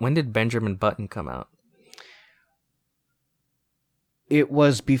aging, but when did Benjamin Button come out? It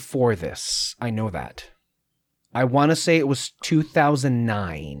was before this. I know that. I want to say it was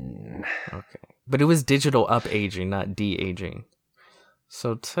 2009. Okay. But it was digital up aging, not de-aging.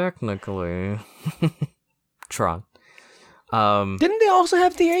 So technically, Tron. Didn't they also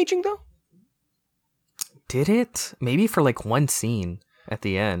have de-aging though? Did it? Maybe for like one scene at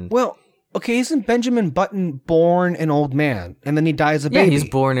the end. Well, okay, isn't Benjamin Button born an old man and then he dies a baby? Yeah, he's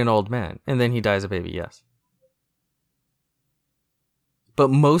born an old man and then he dies a baby, yes. But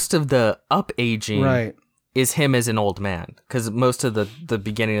most of the up aging is him as an old man, because most of the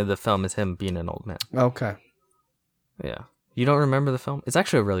beginning of the film is him being an old man. Okay. Yeah. You don't remember the film? It's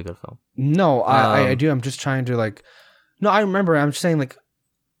actually a really good film. No, I do. I'm just trying to like. No, I remember. I'm just saying like.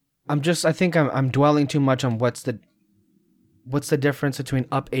 I think I'm dwelling too much on what's the difference between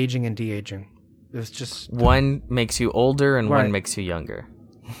up aging and de-aging. It's just one makes you older and one makes you younger.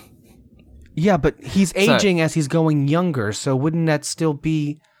 Yeah, but he's aging as he's going younger, so wouldn't that still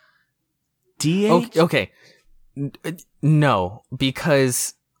be de-age? Okay. No,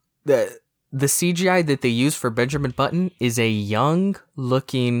 because the CGI that they use for Benjamin Button is a young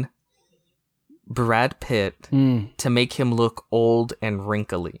looking Brad Pitt to make him look old and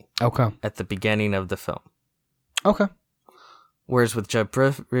wrinkly. Okay. At the beginning of the film. Okay. Whereas with Jeff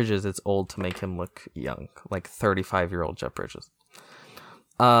Bridges, it's old to make him look young, like 35-year-old Jeff Bridges.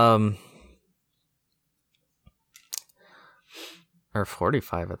 Or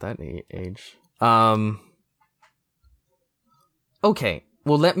 45 at that age. Okay,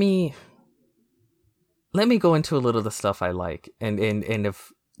 well let me go into a little of the stuff I like, and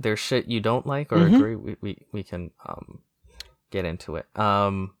if there's shit you don't like or agree, we can get into it.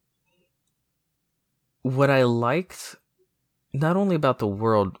 What I liked, not only about the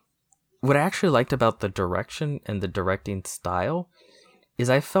world, what I actually liked about the direction and the directing style is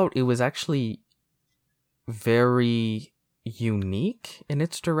I felt it was actually very unique in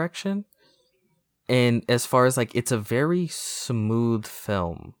its direction. And as far as like, it's a very smooth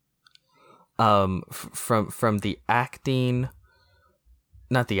film. From the acting,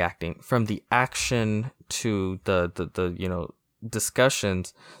 not the acting, from the action to the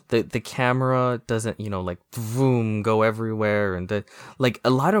discussions, the camera doesn't, like boom, go everywhere. And like a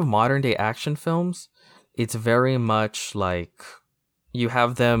lot of modern day action films, it's very much like you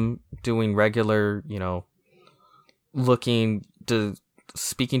have them doing regular,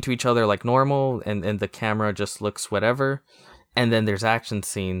 speaking to each other like normal, and the camera just looks whatever. And then there's action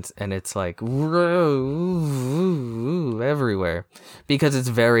scenes, and it's like everywhere, because it's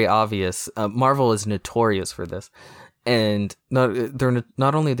very obvious. Marvel is notorious for this, and they're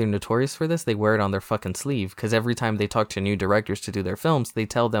not only notorious for this, they wear it on their fucking sleeve. Because every time they talk to new directors to do their films, they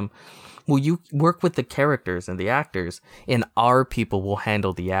tell them, "Well, you work with the characters and the actors, and our people will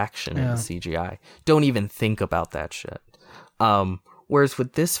handle the action and the CGI. Don't even think about that shit." Whereas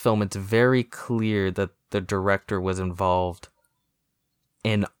with this film, it's very clear that the director was involved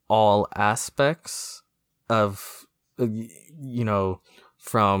in all aspects of,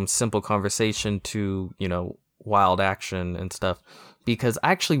 from simple conversation to, wild action and stuff. Because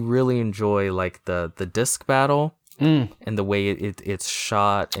I actually really enjoy like the disc battle and the way it's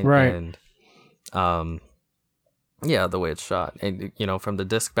shot and, right. the way it's shot, and from the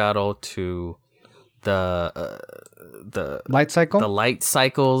disc battle to the light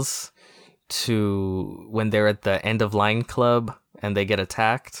cycles to when they're at the end of Line Club and they get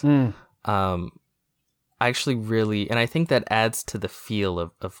attacked. I actually really, and I think that adds to the feel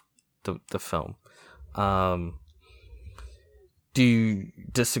of the film. Do you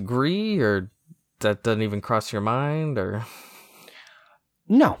disagree, or that doesn't even cross your mind, or?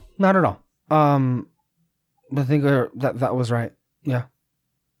 No, not at all. I think that was right. Yeah.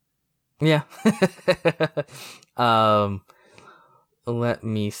 Yeah. Let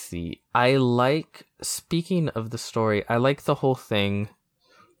me see. Speaking of the story, I like the whole thing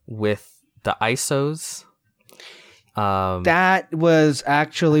with the ISOs. That was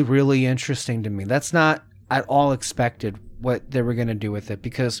actually really interesting to me. That's not at all expected what they were going to do with it,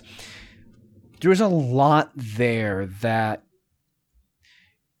 because there's a lot there that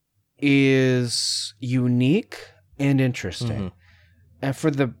is unique and interesting. Mm-hmm. And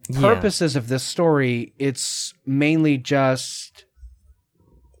for the purposes of this story, it's mainly just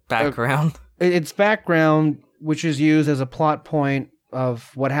background. It's background, which is used as a plot point of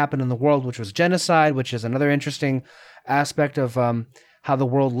what happened in the world, which was genocide, which is another interesting aspect of how the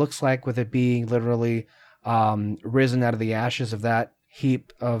world looks like, with it being literally risen out of the ashes of that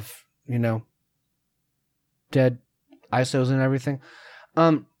heap of, dead ISOs and everything.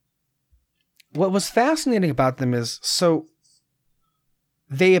 What was fascinating about them is,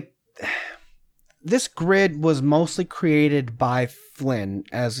 this grid was mostly created by Flynn,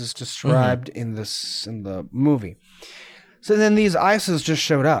 as is described in the movie. So then these ISOs just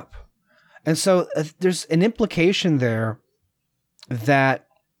showed up. And so there's an implication there that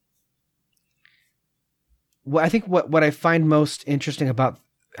I think what I find most interesting about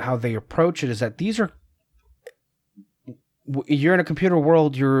how they approach it is that you're in a computer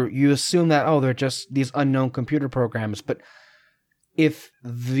world, you assume that, they're just these unknown computer programs. But if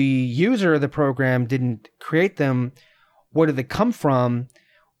the user of the program didn't create them, where did they come from?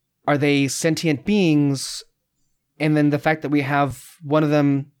 Are they sentient beings? And then the fact that we have one of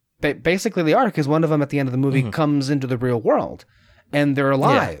them, basically they are, because one of them at the end of the movie comes into the real world and they're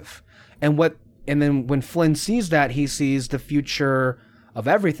alive. Yeah. And then when Flynn sees that, he sees the future of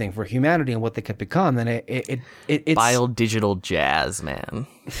everything for humanity and what they could become. And it's biodigital jazz, man.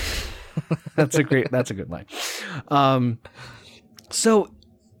 That's a good line. So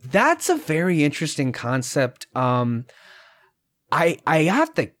that's a very interesting concept. I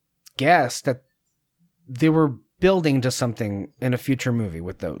have to guess that they were building to something in a future movie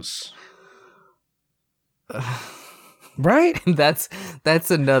with those. Right? And that's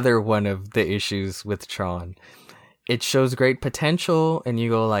another one of the issues with Tron. It shows great potential, and you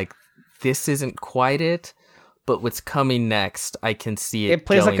go like, this isn't quite it, but what's coming next, I can see it. It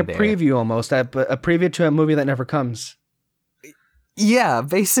plays like a there. preview almost, a preview to a movie that never comes. Yeah,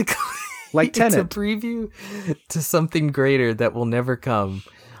 basically. Like Tenet. It's a preview to something greater that will never come.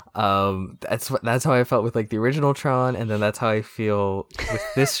 That's how I felt with like the original Tron, and then that's how I feel with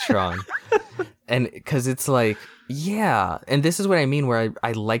this Tron. And because it's like, yeah, and this is what I mean, where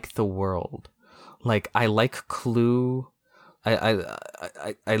I like the world. Like, I like Clue. I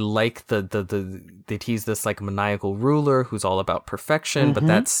like the that he's this like maniacal ruler who's all about perfection, but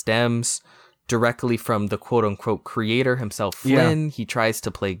that stems directly from the quote unquote creator himself, Flynn. He tries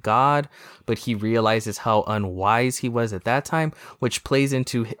to play God, but he realizes how unwise he was at that time, which plays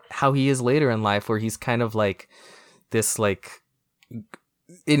into how he is later in life, where he's kind of like this like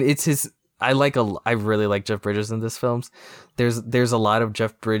it's his. I really like Jeff Bridges in this films. There's a lot of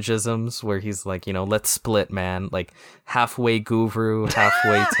Jeff Bridgesisms where he's like, you know, let's split, man. Like halfway guru,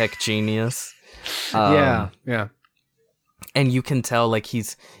 halfway tech genius. Yeah. And you can tell like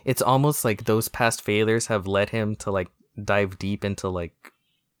it's almost like those past failures have led him to like dive deep into like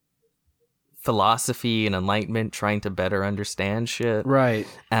philosophy and enlightenment, trying to better understand shit. Right.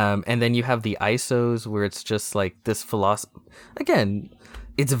 And then you have the ISOs where it's just like this philosophy. Again,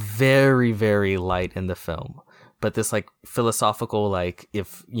 it's very, very light in the film, but this like philosophical, like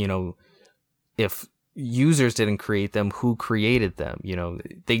if users didn't create them, who created them? You know,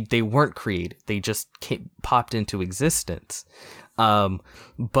 they weren't created. They just popped into existence.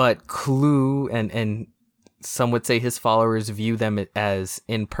 But Clue and some would say his followers view them as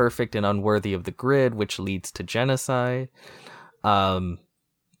imperfect and unworthy of the grid, which leads to genocide. And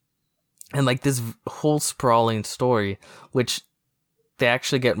like this whole sprawling story, which they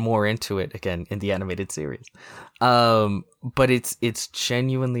actually get more into it again in the animated series. But it's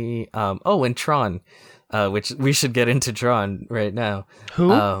genuinely, and Tron, which we should get into Tron right now. Who?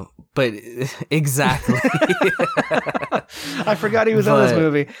 But exactly. I forgot he was in this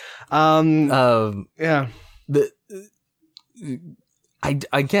movie. Yeah.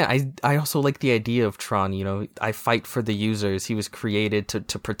 I also like the idea of Tron. You know, I fight for the users. He was created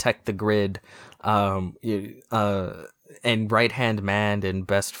to protect the grid, and right-hand man and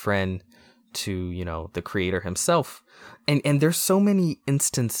best friend to, you know, the creator himself. And there's so many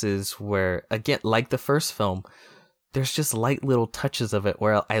instances where, again, like the first film, there's just light little touches of it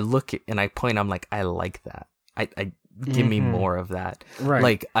where I look and I point, I'm like, I like that. I give me more of that. Right.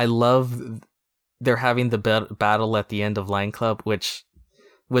 Like, I love they're having the battle at the end of Line Club, which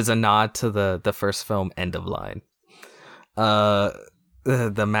was a nod to the first film, End of Line.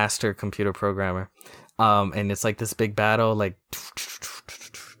 The master computer programmer. And it's like this big battle, like,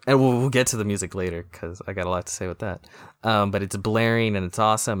 and we'll get to the music later because I got a lot to say with that. But it's blaring and it's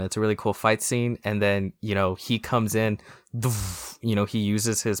awesome. It's a really cool fight scene. And then, you know, he comes in, you know, he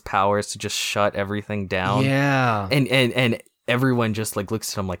uses his powers to just shut everything down. Yeah. And everyone just like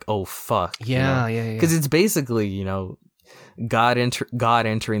looks at him like, oh fuck. Yeah, you know? yeah. Because it's basically, you know, God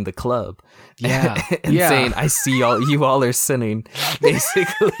entering the club. Yeah. And saying, I see you all are sinning,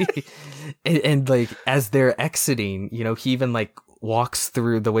 basically. and like as they're exiting, you know, he even like walks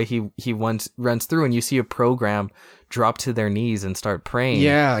through the way he runs through, and you see a program drop to their knees and start praying.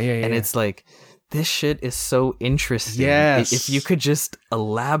 Yeah. And it's like, this shit is so interesting. Yes. If you could just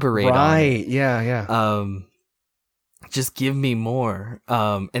elaborate on it. Right. Yeah. Just give me more.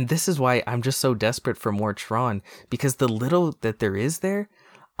 And this is why I'm just so desperate for more Tron, because the little that there is there,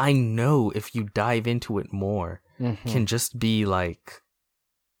 I know if you dive into it more, can just be like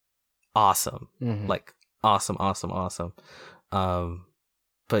awesome. Like awesome.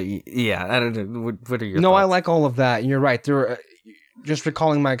 But yeah, I don't know. What are your thoughts? I like all of that. And you're right. There were, just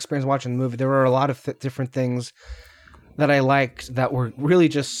recalling my experience watching the movie, there were a lot of different things that I liked that were really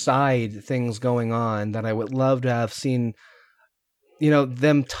just side things going on that I would love to have seen, you know,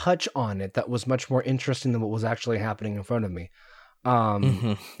 them touch on it. That was much more interesting than what was actually happening in front of me.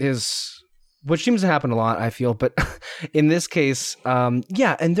 Which seems to happen a lot, I feel, but in this case, and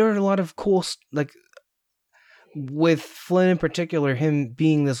there are a lot of cool, like, with Flynn in particular, him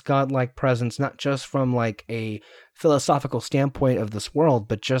being this godlike presence, not just from like a philosophical standpoint of this world,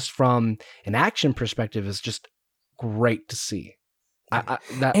 but just from an action perspective, is just great to see. I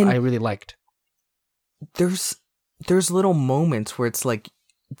really liked. There's little moments where it's like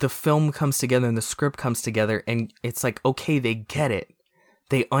the film comes together and the script comes together, and it's like, okay, they get it,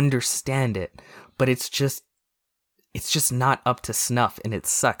 they understand it, but it's just not up to snuff, and it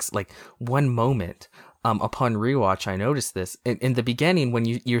sucks. Like one moment, upon rewatch, I noticed this in the beginning when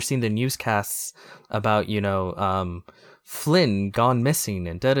you're seeing the newscasts about Flynn gone missing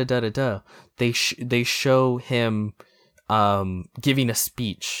and da da da da da. They show him giving a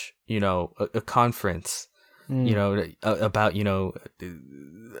speech, a conference, about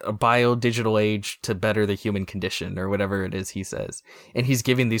a bio-digital age to better the human condition or whatever it is he says, and he's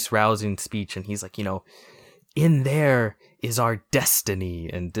giving this rousing speech, and he's like, in there is our destiny,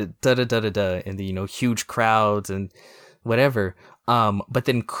 and da da da da da, and the huge crowds and whatever. But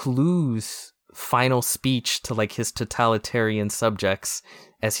then Clue's final speech to like his totalitarian subjects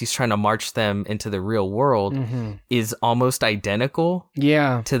as he's trying to march them into the real world is almost identical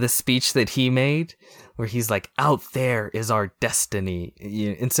to the speech that he made, where he's like, out there is our destiny.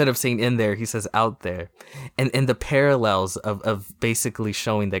 Instead of saying in there, he says out there. And the parallels of basically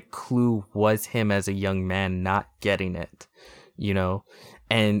showing that Clue was him as a young man not getting it,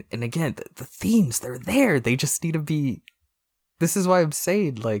 and again, the themes, they're there. They just need to be. This is why I'm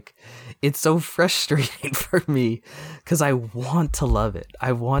saying, like, it's so frustrating for me because I want to love it.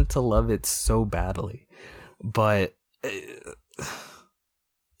 I want to love it so badly, but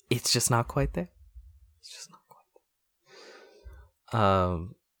it's just not quite there. It's just not quite there.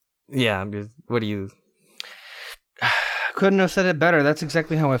 Yeah. What do you? Couldn't have said it better. That's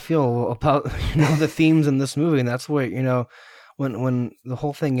exactly how I feel about the themes in this movie, and that's what when the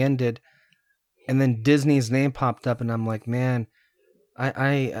whole thing ended. And then Disney's name popped up, and I'm like, man,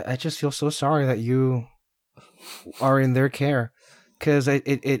 I just feel so sorry that you are in their care, because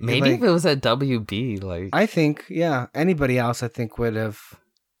it maybe like, if it was at WB, like I think anybody else I think would have,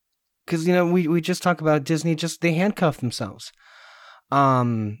 because we just talk about Disney, just they handcuff themselves,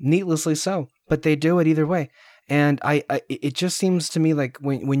 needlessly so, but they do it either way. And it just seems to me like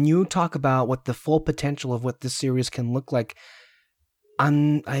when you talk about what the full potential of what this series can look like,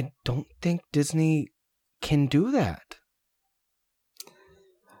 I don't think Disney can do that.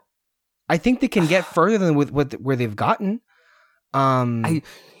 I think they can get further than where they've gotten. I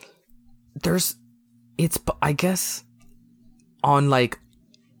guess on like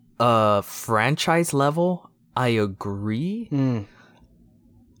a franchise level, I agree.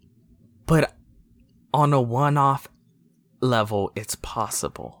 But on a one-off level, it's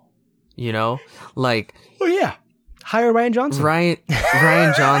possible. Like, oh yeah. Hire Ryan Johnson. Ryan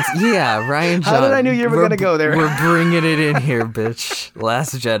Johnson. Yeah, Ryan Johnson. How did I know you were going to go there? We're bringing it in here, bitch.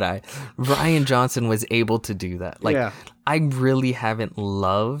 Last Jedi. Ryan Johnson was able to do that. Like, yeah. I really haven't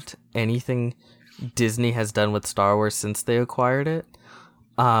loved anything Disney has done with Star Wars since they acquired it.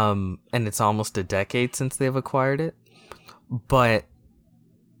 And it's almost a decade since they've acquired it. But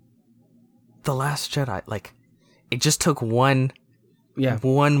The Last Jedi, like, it just took one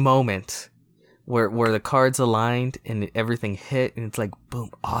moment where the cards aligned and everything hit, and it's like, boom,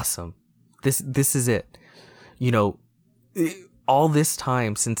 awesome. This is it. All this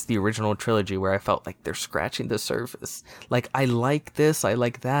time since the original trilogy, where I felt like they're scratching the surface. Like, I like this, I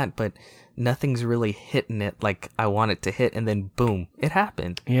like that, but nothing's really hitting it like I want it to hit, and then boom, it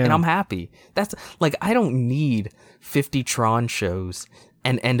happened. Yeah. And I'm happy. That's like, I don't need 50 Tron shows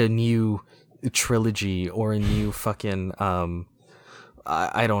and a new trilogy or a new fucking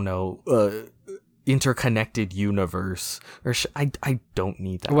I don't know, interconnected universe, or I don't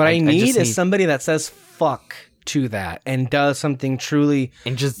need that. What I need is somebody that says fuck to that and does something truly,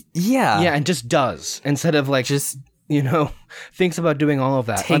 and just and just does, instead of like just thinks about doing all of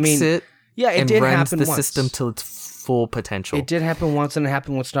that. Takes it, it did happen the once. System till its full potential. It did happen once, and it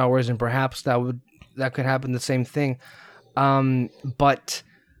happened with Star Wars, and perhaps that could happen the same thing. But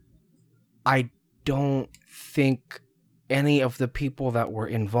I don't think any of the people that were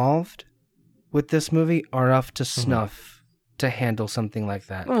involved with this movie are up to snuff to handle something like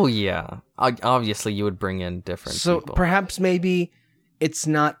that. Oh yeah, obviously you would bring in different people. So perhaps maybe it's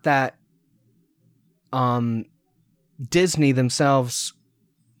not that Disney themselves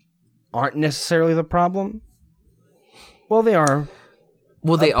aren't necessarily the problem. Well, they are.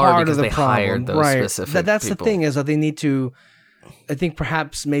 Well, they are because they hired those specific That's people. The thing, is that they need to. I think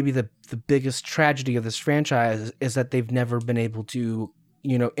perhaps maybe the biggest tragedy of this franchise is that they've never been able to,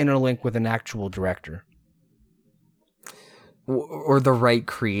 interlink with an actual director. Or the right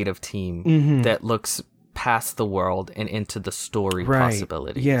creative team that looks past the world and into the story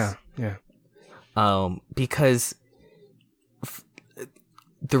possibilities. Yeah. Because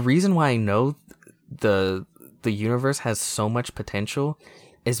the reason why I know the universe has so much potential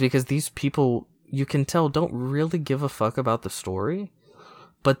is because these people, you can tell, don't really give a fuck about the story,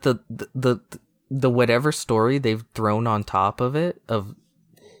 but the whatever story they've thrown on top of it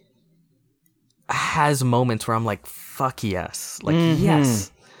has moments where I'm like, fuck yes, like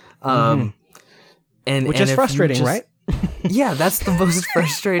yes. and is if you frustrating, right? Yeah, that's the most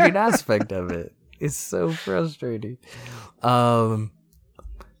frustrating aspect of it. It's so frustrating.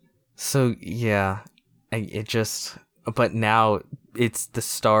 So yeah, but now it's the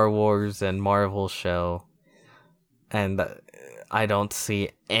Star Wars and Marvel show, and I don't see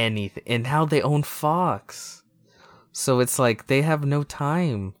anything. And now they own Fox, so it's like they have no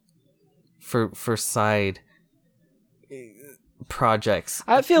time for side projects.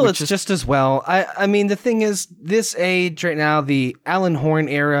 I feel it's just as well. I mean, the thing is, this age right now, the Alan Horn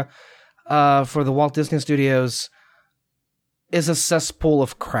era for the Walt Disney Studios is a cesspool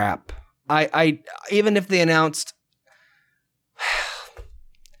of crap. I even if they announced,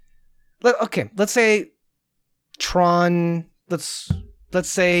 let's say Tron. Let's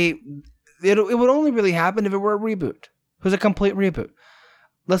say it would only really happen if it were a reboot. It was a complete reboot.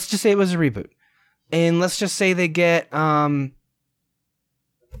 Let's just say it was a reboot, and let's just say they get Jon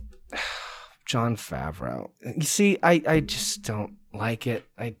Favreau. You see, I just don't like it.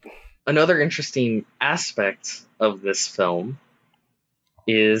 Another interesting aspect of this film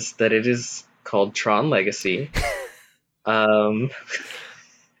is that it is called Tron Legacy. Where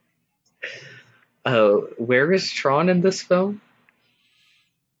is Tron in this film?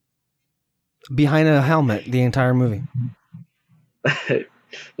 Behind a helmet the entire movie.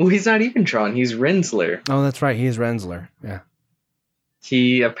 Well, he's not even Tron. He's Rensler. Oh, that's right. He is Rensler. Yeah.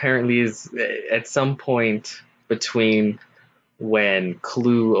 He apparently is at some point between when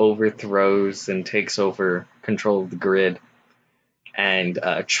Clue overthrows and takes over control of the grid, and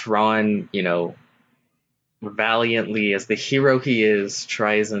Tron, valiantly, as the hero he is,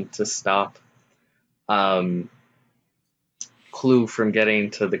 tries to stop Clue from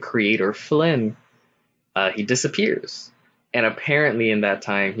getting to the creator Flynn. He disappears. And apparently in that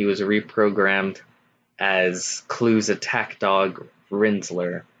time, he was reprogrammed as Clue's attack dog,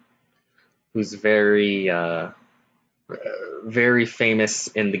 Rensler, who's very, very famous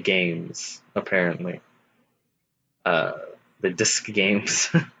in the games, apparently. The disc games.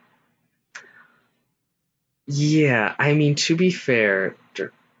 Yeah, I mean, to be fair,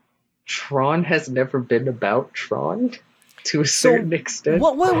 Tron has never been about Tron to a certain extent.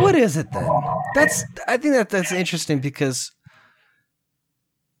 What is it then? I think that's interesting, because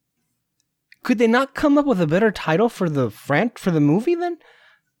could they not come up with a better title for the movie then?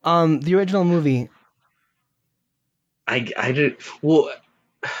 The original movie. I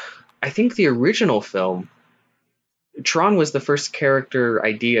think the original film, Tron was the first character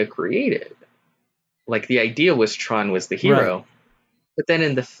idea created. Like, the idea was Tron was the hero. Right. But then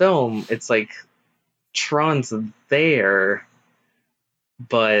in the film, it's like Tron's there,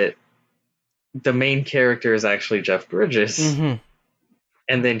 but the main character is actually Jeff Bridges. Mm-hmm.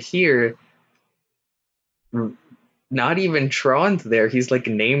 And then here, not even Tron's there. He's like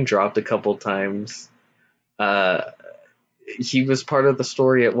name dropped a couple times. He was part of the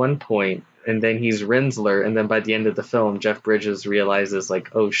story at one point, and then he's Rensler, and then by the end of the film, Jeff Bridges realizes,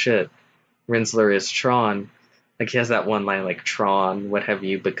 like, oh shit, Rensler is Tron. Like, he has that one line, like, Tron, what have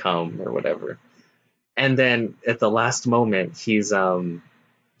you become, or whatever. And then at the last moment, he's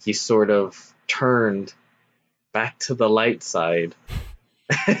sort of turned back to the light side.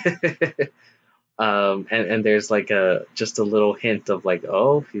 And there's like just a little hint of like,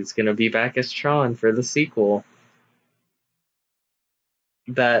 oh, he's gonna be back as Tron for the sequel.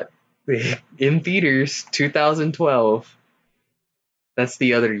 That in theaters 2012. That's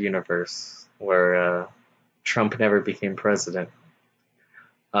the other universe where Trump never became president.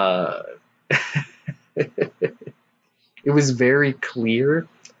 It was very clear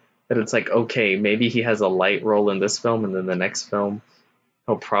that it's like, okay, maybe he has a light role in this film, and then the next film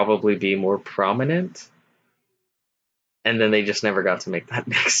he'll probably be more prominent. And then they just never got to make that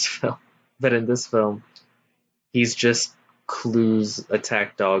next film. But in this film, he's just Clue's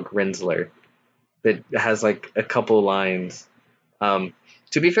attack dog, Rensler, that has like a couple lines.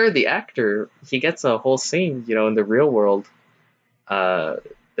 To be fair, the actor, he gets a whole scene, in the real world, as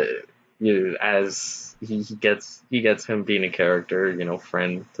he gets him being a character,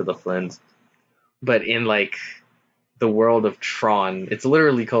 friend to the Flynns. But in like the world of Tron, it's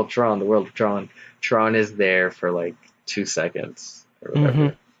literally called Tron, the world of Tron. Tron is there for like 2 seconds or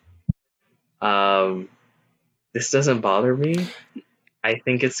whatever. Mm-hmm. This doesn't bother me. I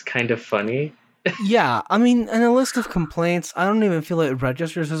think it's kind of funny. Yeah, I mean, in a list of complaints, I don't even feel like it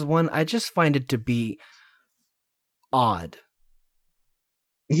registers as one. I just find it to be odd.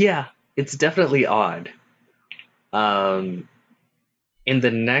 Yeah, it's definitely odd. In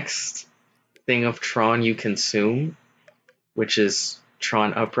the next thing of Tron you consume, which is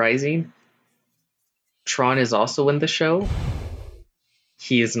Tron Uprising, Tron is also in the show.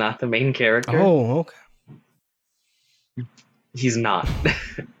 he is not the main character. Oh, okay. He's not.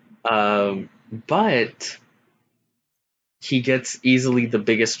 But he gets easily the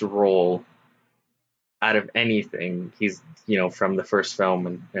biggest role out of anything. He's, from the first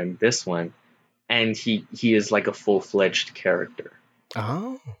film and this one. And he is like a full-fledged character.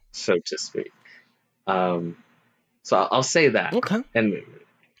 Oh. So to speak. So I'll say that. Okay.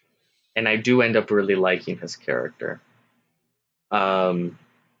 And I do end up really liking his character. But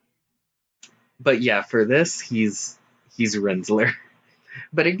yeah, for this, he's Rinsler.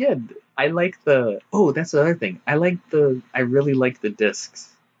 But again, I like that's the other thing. I really like the discs.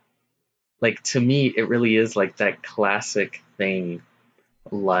 Like, to me, it really is like that classic thing.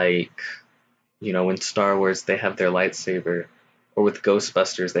 Like, in Star Wars, they have their lightsaber. Or with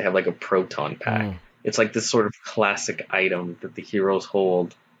Ghostbusters, they have like a proton pack. It's like this sort of classic item that the heroes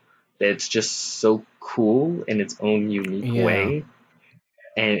hold. It's just so cool in its own unique way.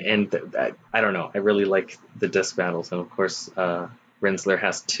 And I don't know. I really like the disc battles. And of course, Rinsler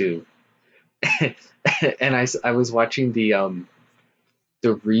has 2. And I was watching the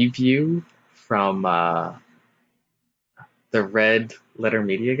review from the Red Letter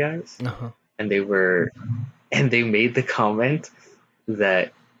Media guys. And they made the comment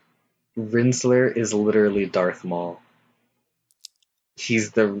that Rinsler is literally Darth Maul.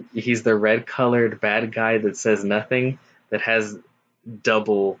 He's the red colored bad guy that says nothing, that has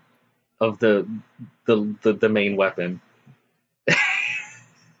double of the main weapon.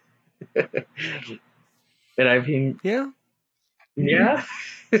 And I mean, yeah.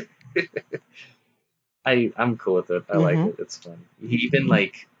 I'm cool with it. I like it. It's fun. He even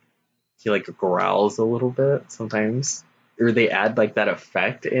he growls a little bit sometimes, or they add like that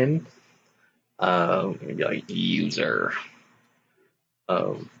effect in. Maybe like user.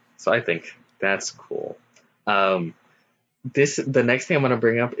 So I think that's cool. The next thing I'm gonna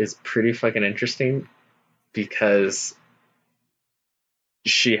bring up is pretty fucking interesting because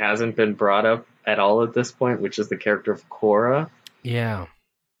she hasn't been brought up at all at this point, which is the character of Korra. Yeah.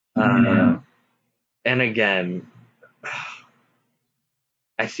 And again,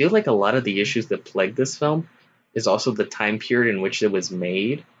 I feel like a lot of the issues that plague this film is also the time period in which it was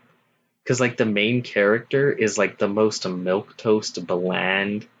made. Because, the main character is, the most milquetoast,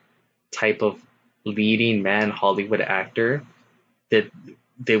 bland type of leading man Hollywood actor that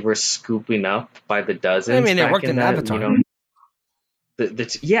they were scooping up by the dozens. I mean, it worked in Avatar.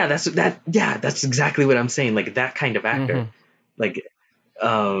 That's exactly what I'm saying. That kind of actor.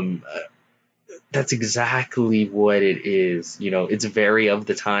 That's exactly what it is. It's very of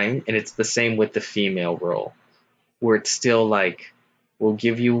the time, and it's the same with the female role, where it's still we'll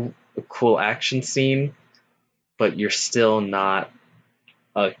give you a cool action scene, but you're still not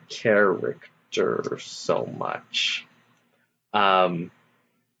a character so much. But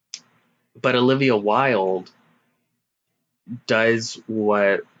Olivia Wilde does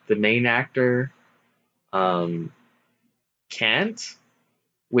what the main actor can't,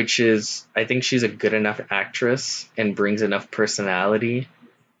 which is, I think she's a good enough actress and brings enough personality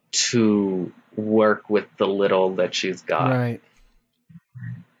to work with the little that she's got. Right.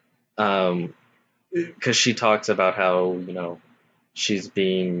 Because she talks about how, she's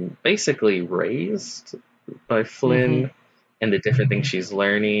being basically raised by Flynn and the different things she's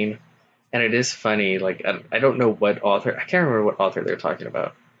learning. And it is funny, I don't know what author, I can't remember what author they're talking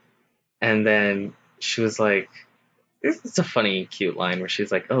about. And then she was like, it's a funny, cute line where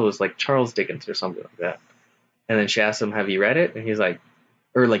she's like, oh, it's like Charles Dickens or something like that. And then she asks him, have you read it? And he's like,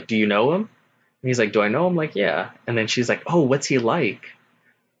 or do you know him? And he's like, do I know him? Yeah. And then she's like, oh, what's he like?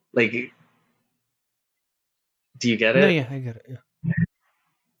 Do you get it? No, yeah, I get it. Yeah.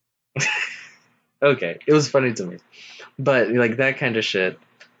 Okay, it was funny to me, but that kind of shit.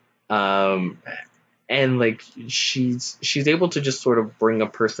 And she's able to just sort of bring a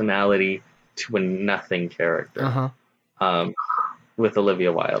personality to a nothing character. With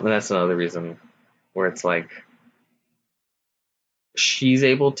Olivia Wilde, and that's another reason where it's she's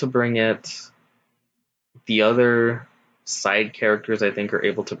able to bring it. The other side characters, I think, are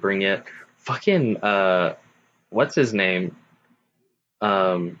able to bring it. Fucking what's his name?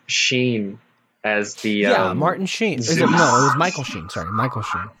 Sheen as the Martin Sheen. No, it was Michael Sheen. Sorry, Michael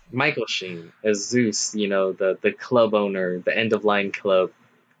Sheen. Michael Sheen as Zeus. The club owner, the End of Line Club.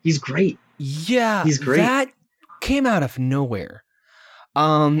 He's great. Yeah, he's great. That came out of nowhere.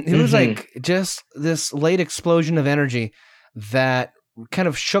 It was just this late explosion of energy that kind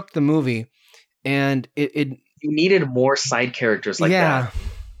of shook the movie, and it you needed more side characters that.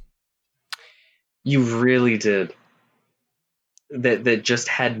 You really did. That just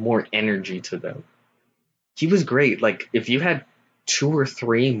had more energy to them. He was great. If you had two or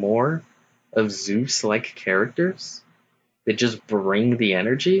three more of Zeus-like characters that just bring the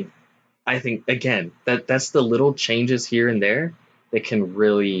energy, I think again that's the little changes here and there that can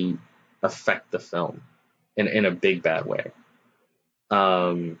really affect the film in a big bad way.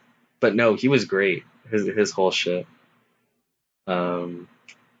 But no, he was great. His whole shit.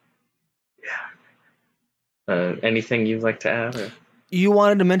 Anything you'd like to add? Or? You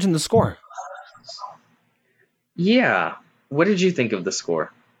wanted to mention the score. Yeah. What did you think of the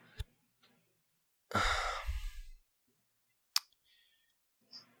score?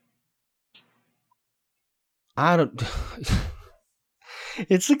 I don't.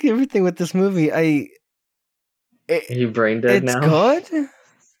 It's like everything with this movie. Are you brain dead it's now? It's good.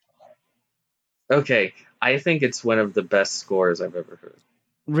 Okay, I think it's one of the best scores I've ever heard.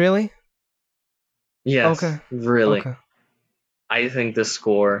 Really? Yes. Okay. Really. Okay. I think the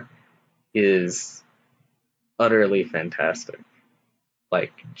score is utterly fantastic.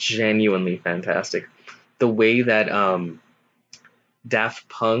 Like, genuinely fantastic. The way that Daft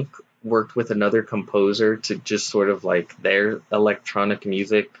Punk worked with another composer to just sort of like their electronic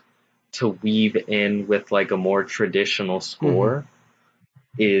music to weave in with like a more traditional score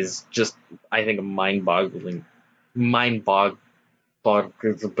is just, I think, mind-boggling. Mind-boggling.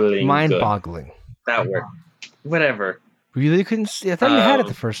 Mind-boggling. Good. That word. Whatever. Really couldn't see. I thought you had it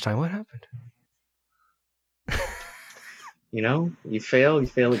the first time. What happened? You know, you fail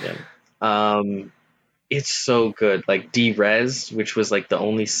again. It's so good. Like D-Res, which was like the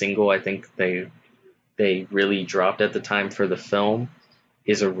only single I think they really dropped at the time for the film,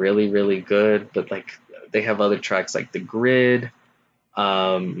 is a really, really good. But like they have other tracks like The Grid.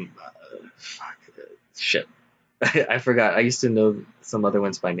 Shit. I forgot. I used to know some other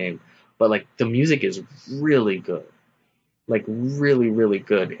ones by name. But like the music is really good. Like really, really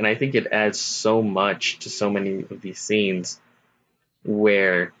good. And I think it adds so much to so many of these scenes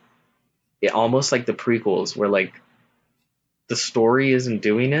where it almost like the prequels where like the story isn't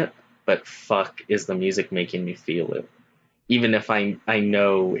doing it, but fuck is the music making me feel it. Even if I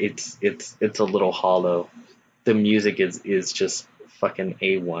know it's a little hollow, the music is just fucking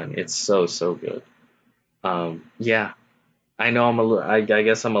A1. It's so good. Yeah, I know I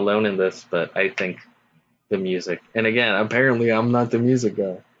guess I'm alone in this, but I think the music, and again, apparently I'm not the music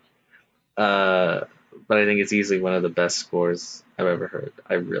guy. But I think it's easily one of the best scores I've ever heard.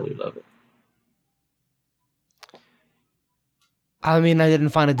 I really love it. I mean, I didn't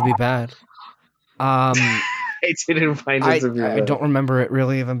find it to be bad. I didn't find it to be bad. I don't remember it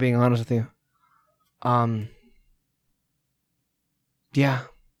really, if I'm being honest with you. Yeah.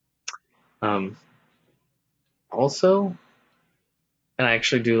 Also, and I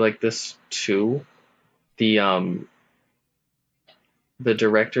actually do like this too. The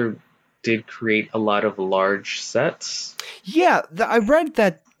director did create a lot of large sets. Yeah, I read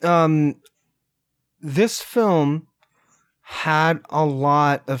that this film had a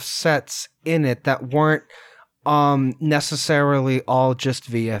lot of sets in it that weren't necessarily all just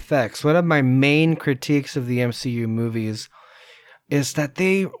VFX. One of my main critiques of the MCU movies is that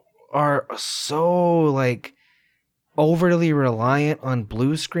they are so like overly reliant on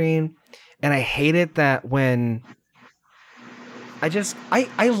blue screen, and I hate it that when I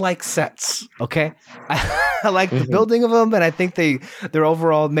like sets, okay? I like the building of them, and I think they're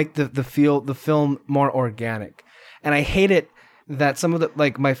overall make the film more organic. And I hate it that some of the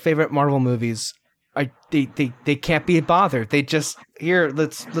like my favorite Marvel movies, they can't be bothered. They just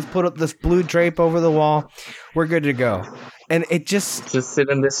let's put up this blue drape over the wall, we're good to go. And it just sit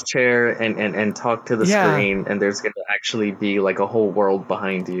in this chair and talk to the screen, and there's gonna actually be like a whole world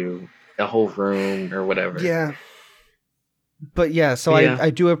behind you, a whole room or whatever. Yeah. But yeah, so yeah.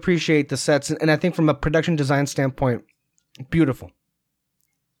 I do appreciate the sets, and I think from a production design standpoint, beautiful.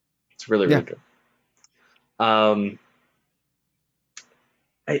 It's really, really good.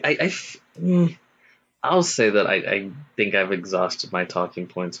 I'll say that I think I've exhausted my talking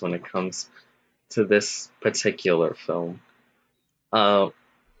points when it comes to this particular film. I'll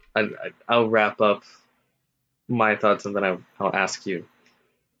wrap up my thoughts, and then I'll ask you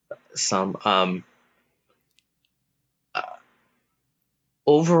some.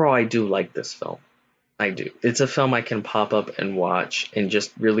 Overall, I do like this film. I do. It's a film I can pop up and watch and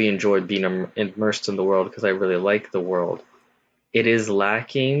just really enjoy being immersed in the world because I really like the world. It is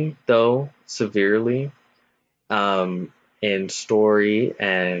lacking, though, severely in story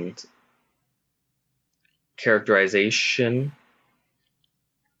and characterization.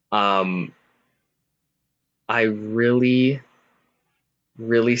 I really,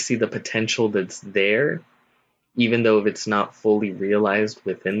 really see the potential that's there, even though if it's not fully realized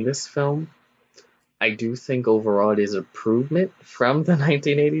within this film. I do think overall it is improvement from the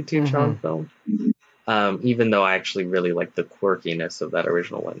 1982 Tron film. Even though I actually really like the quirkiness of that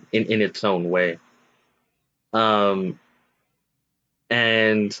original one in its own way. And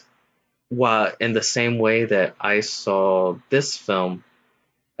while in the same way that I saw this film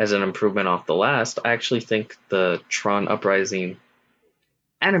as an improvement off the last, I actually think the Tron Uprising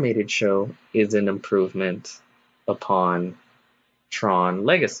animated show is an improvement upon Tron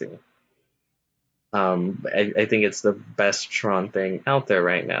Legacy. I think it's the best Tron thing out there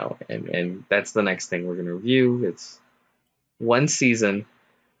right now, and that's the next thing we're gonna review. It's one season,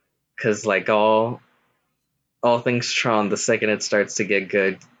 because like all things Tron, the second it starts to get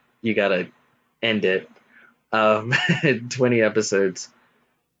good, you gotta end it. 20 episodes.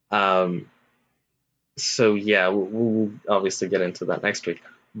 So yeah, we'll obviously get into that next week.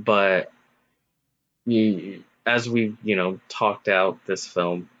 But as we talked out this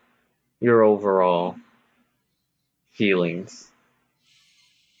film, your overall feelings.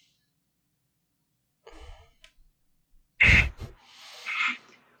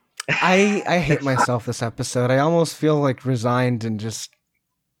 I hate myself this episode. I almost feel like resigned and just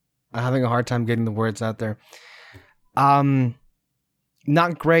having a hard time getting the words out there. Not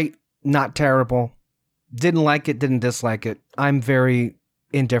great, not terrible. Didn't like it, didn't dislike it. I'm very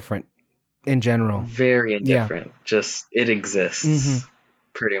indifferent in general. Very indifferent. Yeah. Just it exists.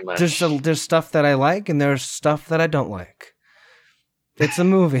 Pretty much. There's stuff that I like and there's stuff that I don't like. It's a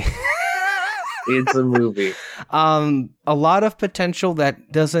movie. It's a movie. A lot of potential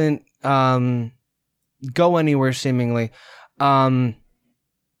that doesn't go anywhere seemingly.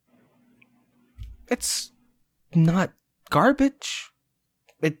 It's not garbage.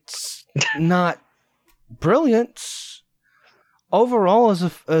 It's not brilliant. Overall, as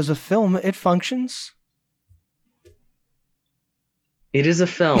a film, it functions. It is a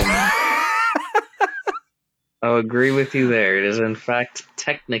film. I'll agree with you there. It is, in fact,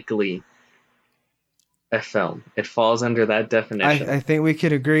 technically a film. It falls under that definition. I think we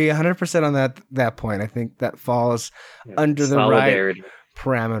could agree 100% on that point. I think that falls under the right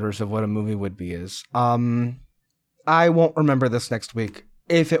parameters of what a movie would be is. I won't remember this next week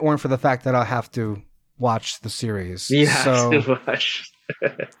if it weren't for the fact that I'll have to watch the series. You have to watch.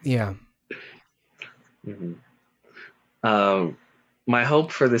 Yeah. My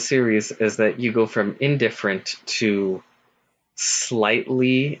hope for the series is that you go from indifferent to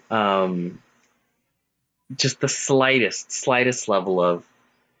slightly, just the slightest level of,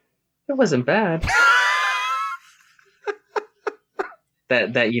 it wasn't bad.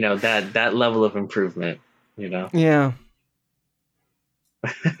 that level of improvement, Yeah.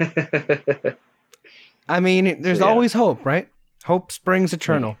 I mean, there's always hope, right? Hope springs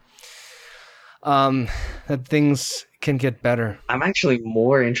eternal. That things can get better. I'm actually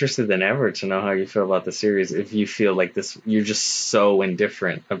more interested than ever to know how you feel about the series. If you feel like this, you're just so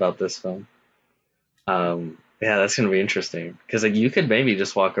indifferent about this film. Yeah, that's going to be interesting because you could maybe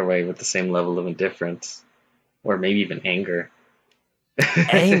just walk away with the same level of indifference, or maybe even anger.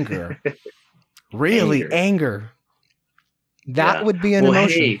 Anger, really, anger. That would be an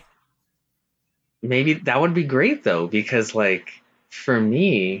emotion. Hey, maybe that would be great though, because for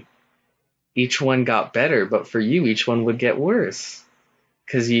me, each one got better, but for you, each one would get worse.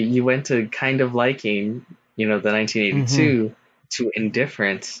 Because you went to kind of liking, the 1982 to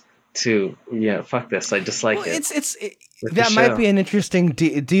indifference to, fuck this, I dislike it. That might be an interesting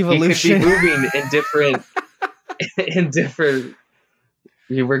devolution. You could be moving indifferent.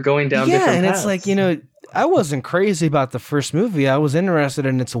 You were going down different paths. And it's I wasn't crazy about the first movie. I was interested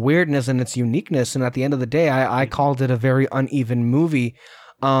in its weirdness and its uniqueness, and at the end of the day, I called it a very uneven movie.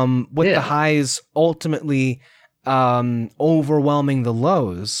 With the highs ultimately overwhelming the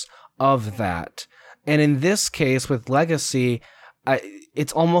lows of that. And in this case, with Legacy,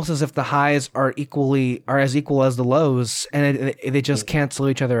 it's almost as if the highs are as equal as the lows, and they just cancel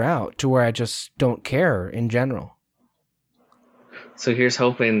each other out to where I just don't care in general. So here's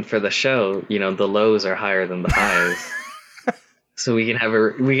hoping for the show, the lows are higher than the highs. So we can have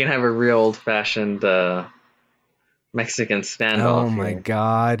a real old-fashioned Mexican standoff. Oh my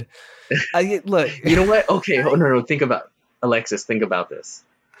God! Look, you know what? Okay, no. Think about this.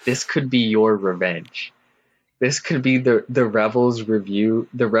 This could be your revenge. This could be the Rebels review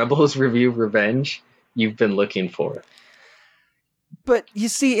revenge you've been looking for. But you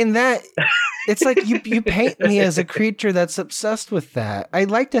see, in that, it's like you paint me as a creature that's obsessed with that. I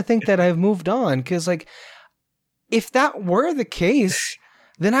like to think that I've moved on because, if that were the case,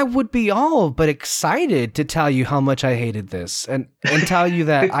 then I would be all but excited to tell you how much I hated this and tell you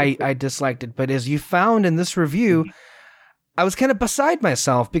that I disliked it. But as you found in this review, I was kind of beside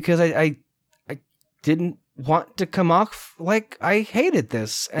myself because I didn't want to come off like I hated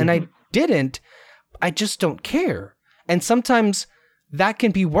this, and I didn't. I just don't care. And sometimes that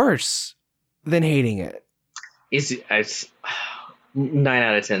can be worse than hating it. It's 9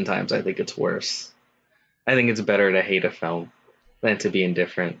 out of 10 times I think it's worse. I think it's better to hate a film than to be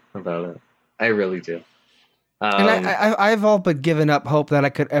indifferent about it. I really do. And I've all but given up hope that I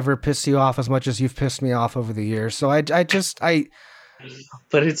could ever piss you off as much as you've pissed me off over the years. So I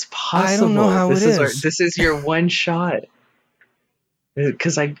But it's possible. I don't know how this it is. This is your one shot.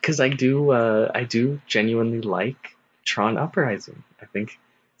 Because I do genuinely like Tron Uprising. I think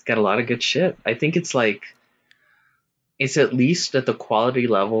it's got a lot of good shit. I think it's at least at the quality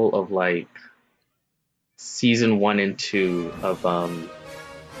level of like season 1 and 2 of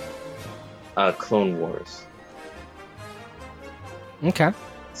Clone Wars. Okay.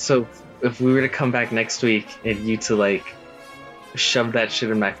 So if we were to come back next week and you to like shove that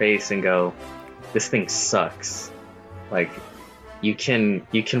shit in my face and go, this thing sucks, like you can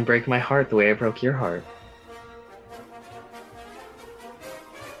break my heart the way I broke your heart.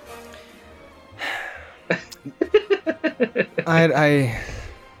 I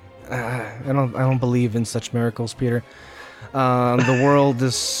don't believe in such miracles, Peter. The world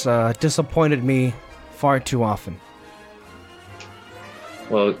has disappointed me far too often.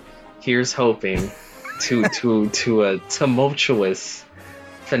 Well, here's hoping to a tumultuous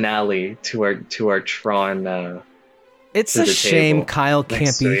finale to our Tron. It's a shame Kyle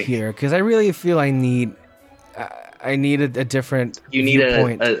can't be week. here, because I really feel I need a different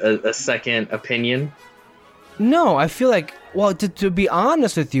viewpoint. A second opinion. No, I feel like, well, to be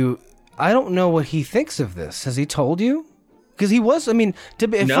honest with you, I don't know what he thinks of this. Has he told you? Because he was, I mean, to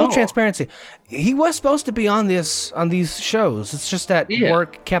be full transparency, he was supposed to be on these shows. It's just that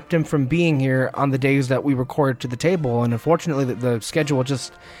work kept him from being here on the days that we record to the table, and unfortunately, the schedule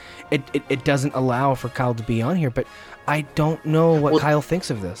just it doesn't allow for Kyle to be on here. But I don't know what Kyle thinks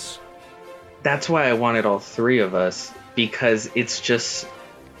of this. That's why I wanted all three of us, because it's just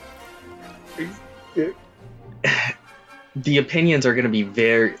the opinions are going to be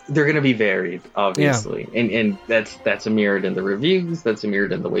varied, obviously. Yeah. And that's mirrored in the reviews, that's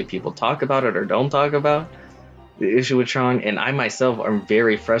mirrored in the way people talk about it or don't talk about the issue with Tron. And I myself am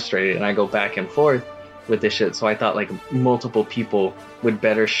very frustrated, and I go back and forth with this shit. So I thought like multiple people would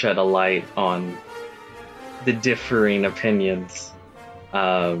better shed a light on the differing opinions.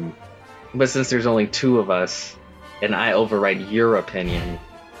 But since there's only two of us and I override your opinion,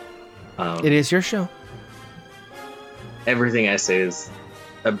 it is your show. Everything I say is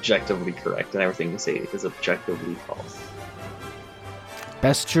objectively correct, and everything you say is objectively false.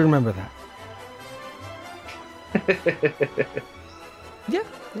 Best to remember that. Yeah.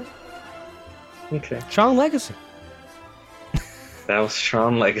 Okay. Tron Legacy. That was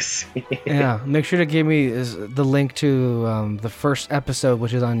Tron Legacy. Yeah, make sure to give me the link to the first episode,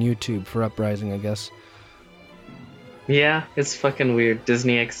 which is on YouTube for Uprising, I guess. Yeah, it's fucking weird.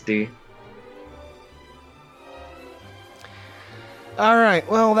 Disney XD. All right,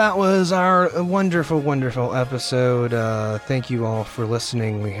 well, that was our wonderful, wonderful episode. Thank you all for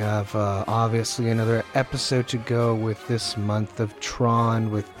listening. We have obviously another episode to go with this month of Tron,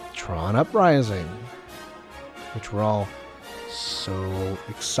 with Tron Uprising, which we're all so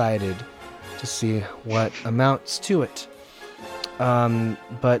excited to see what amounts to it.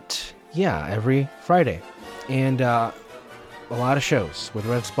 But yeah, every Friday, and a lot of shows with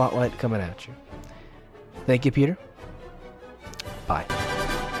Red Spotlight coming at you. Thank you, Peter. Bye.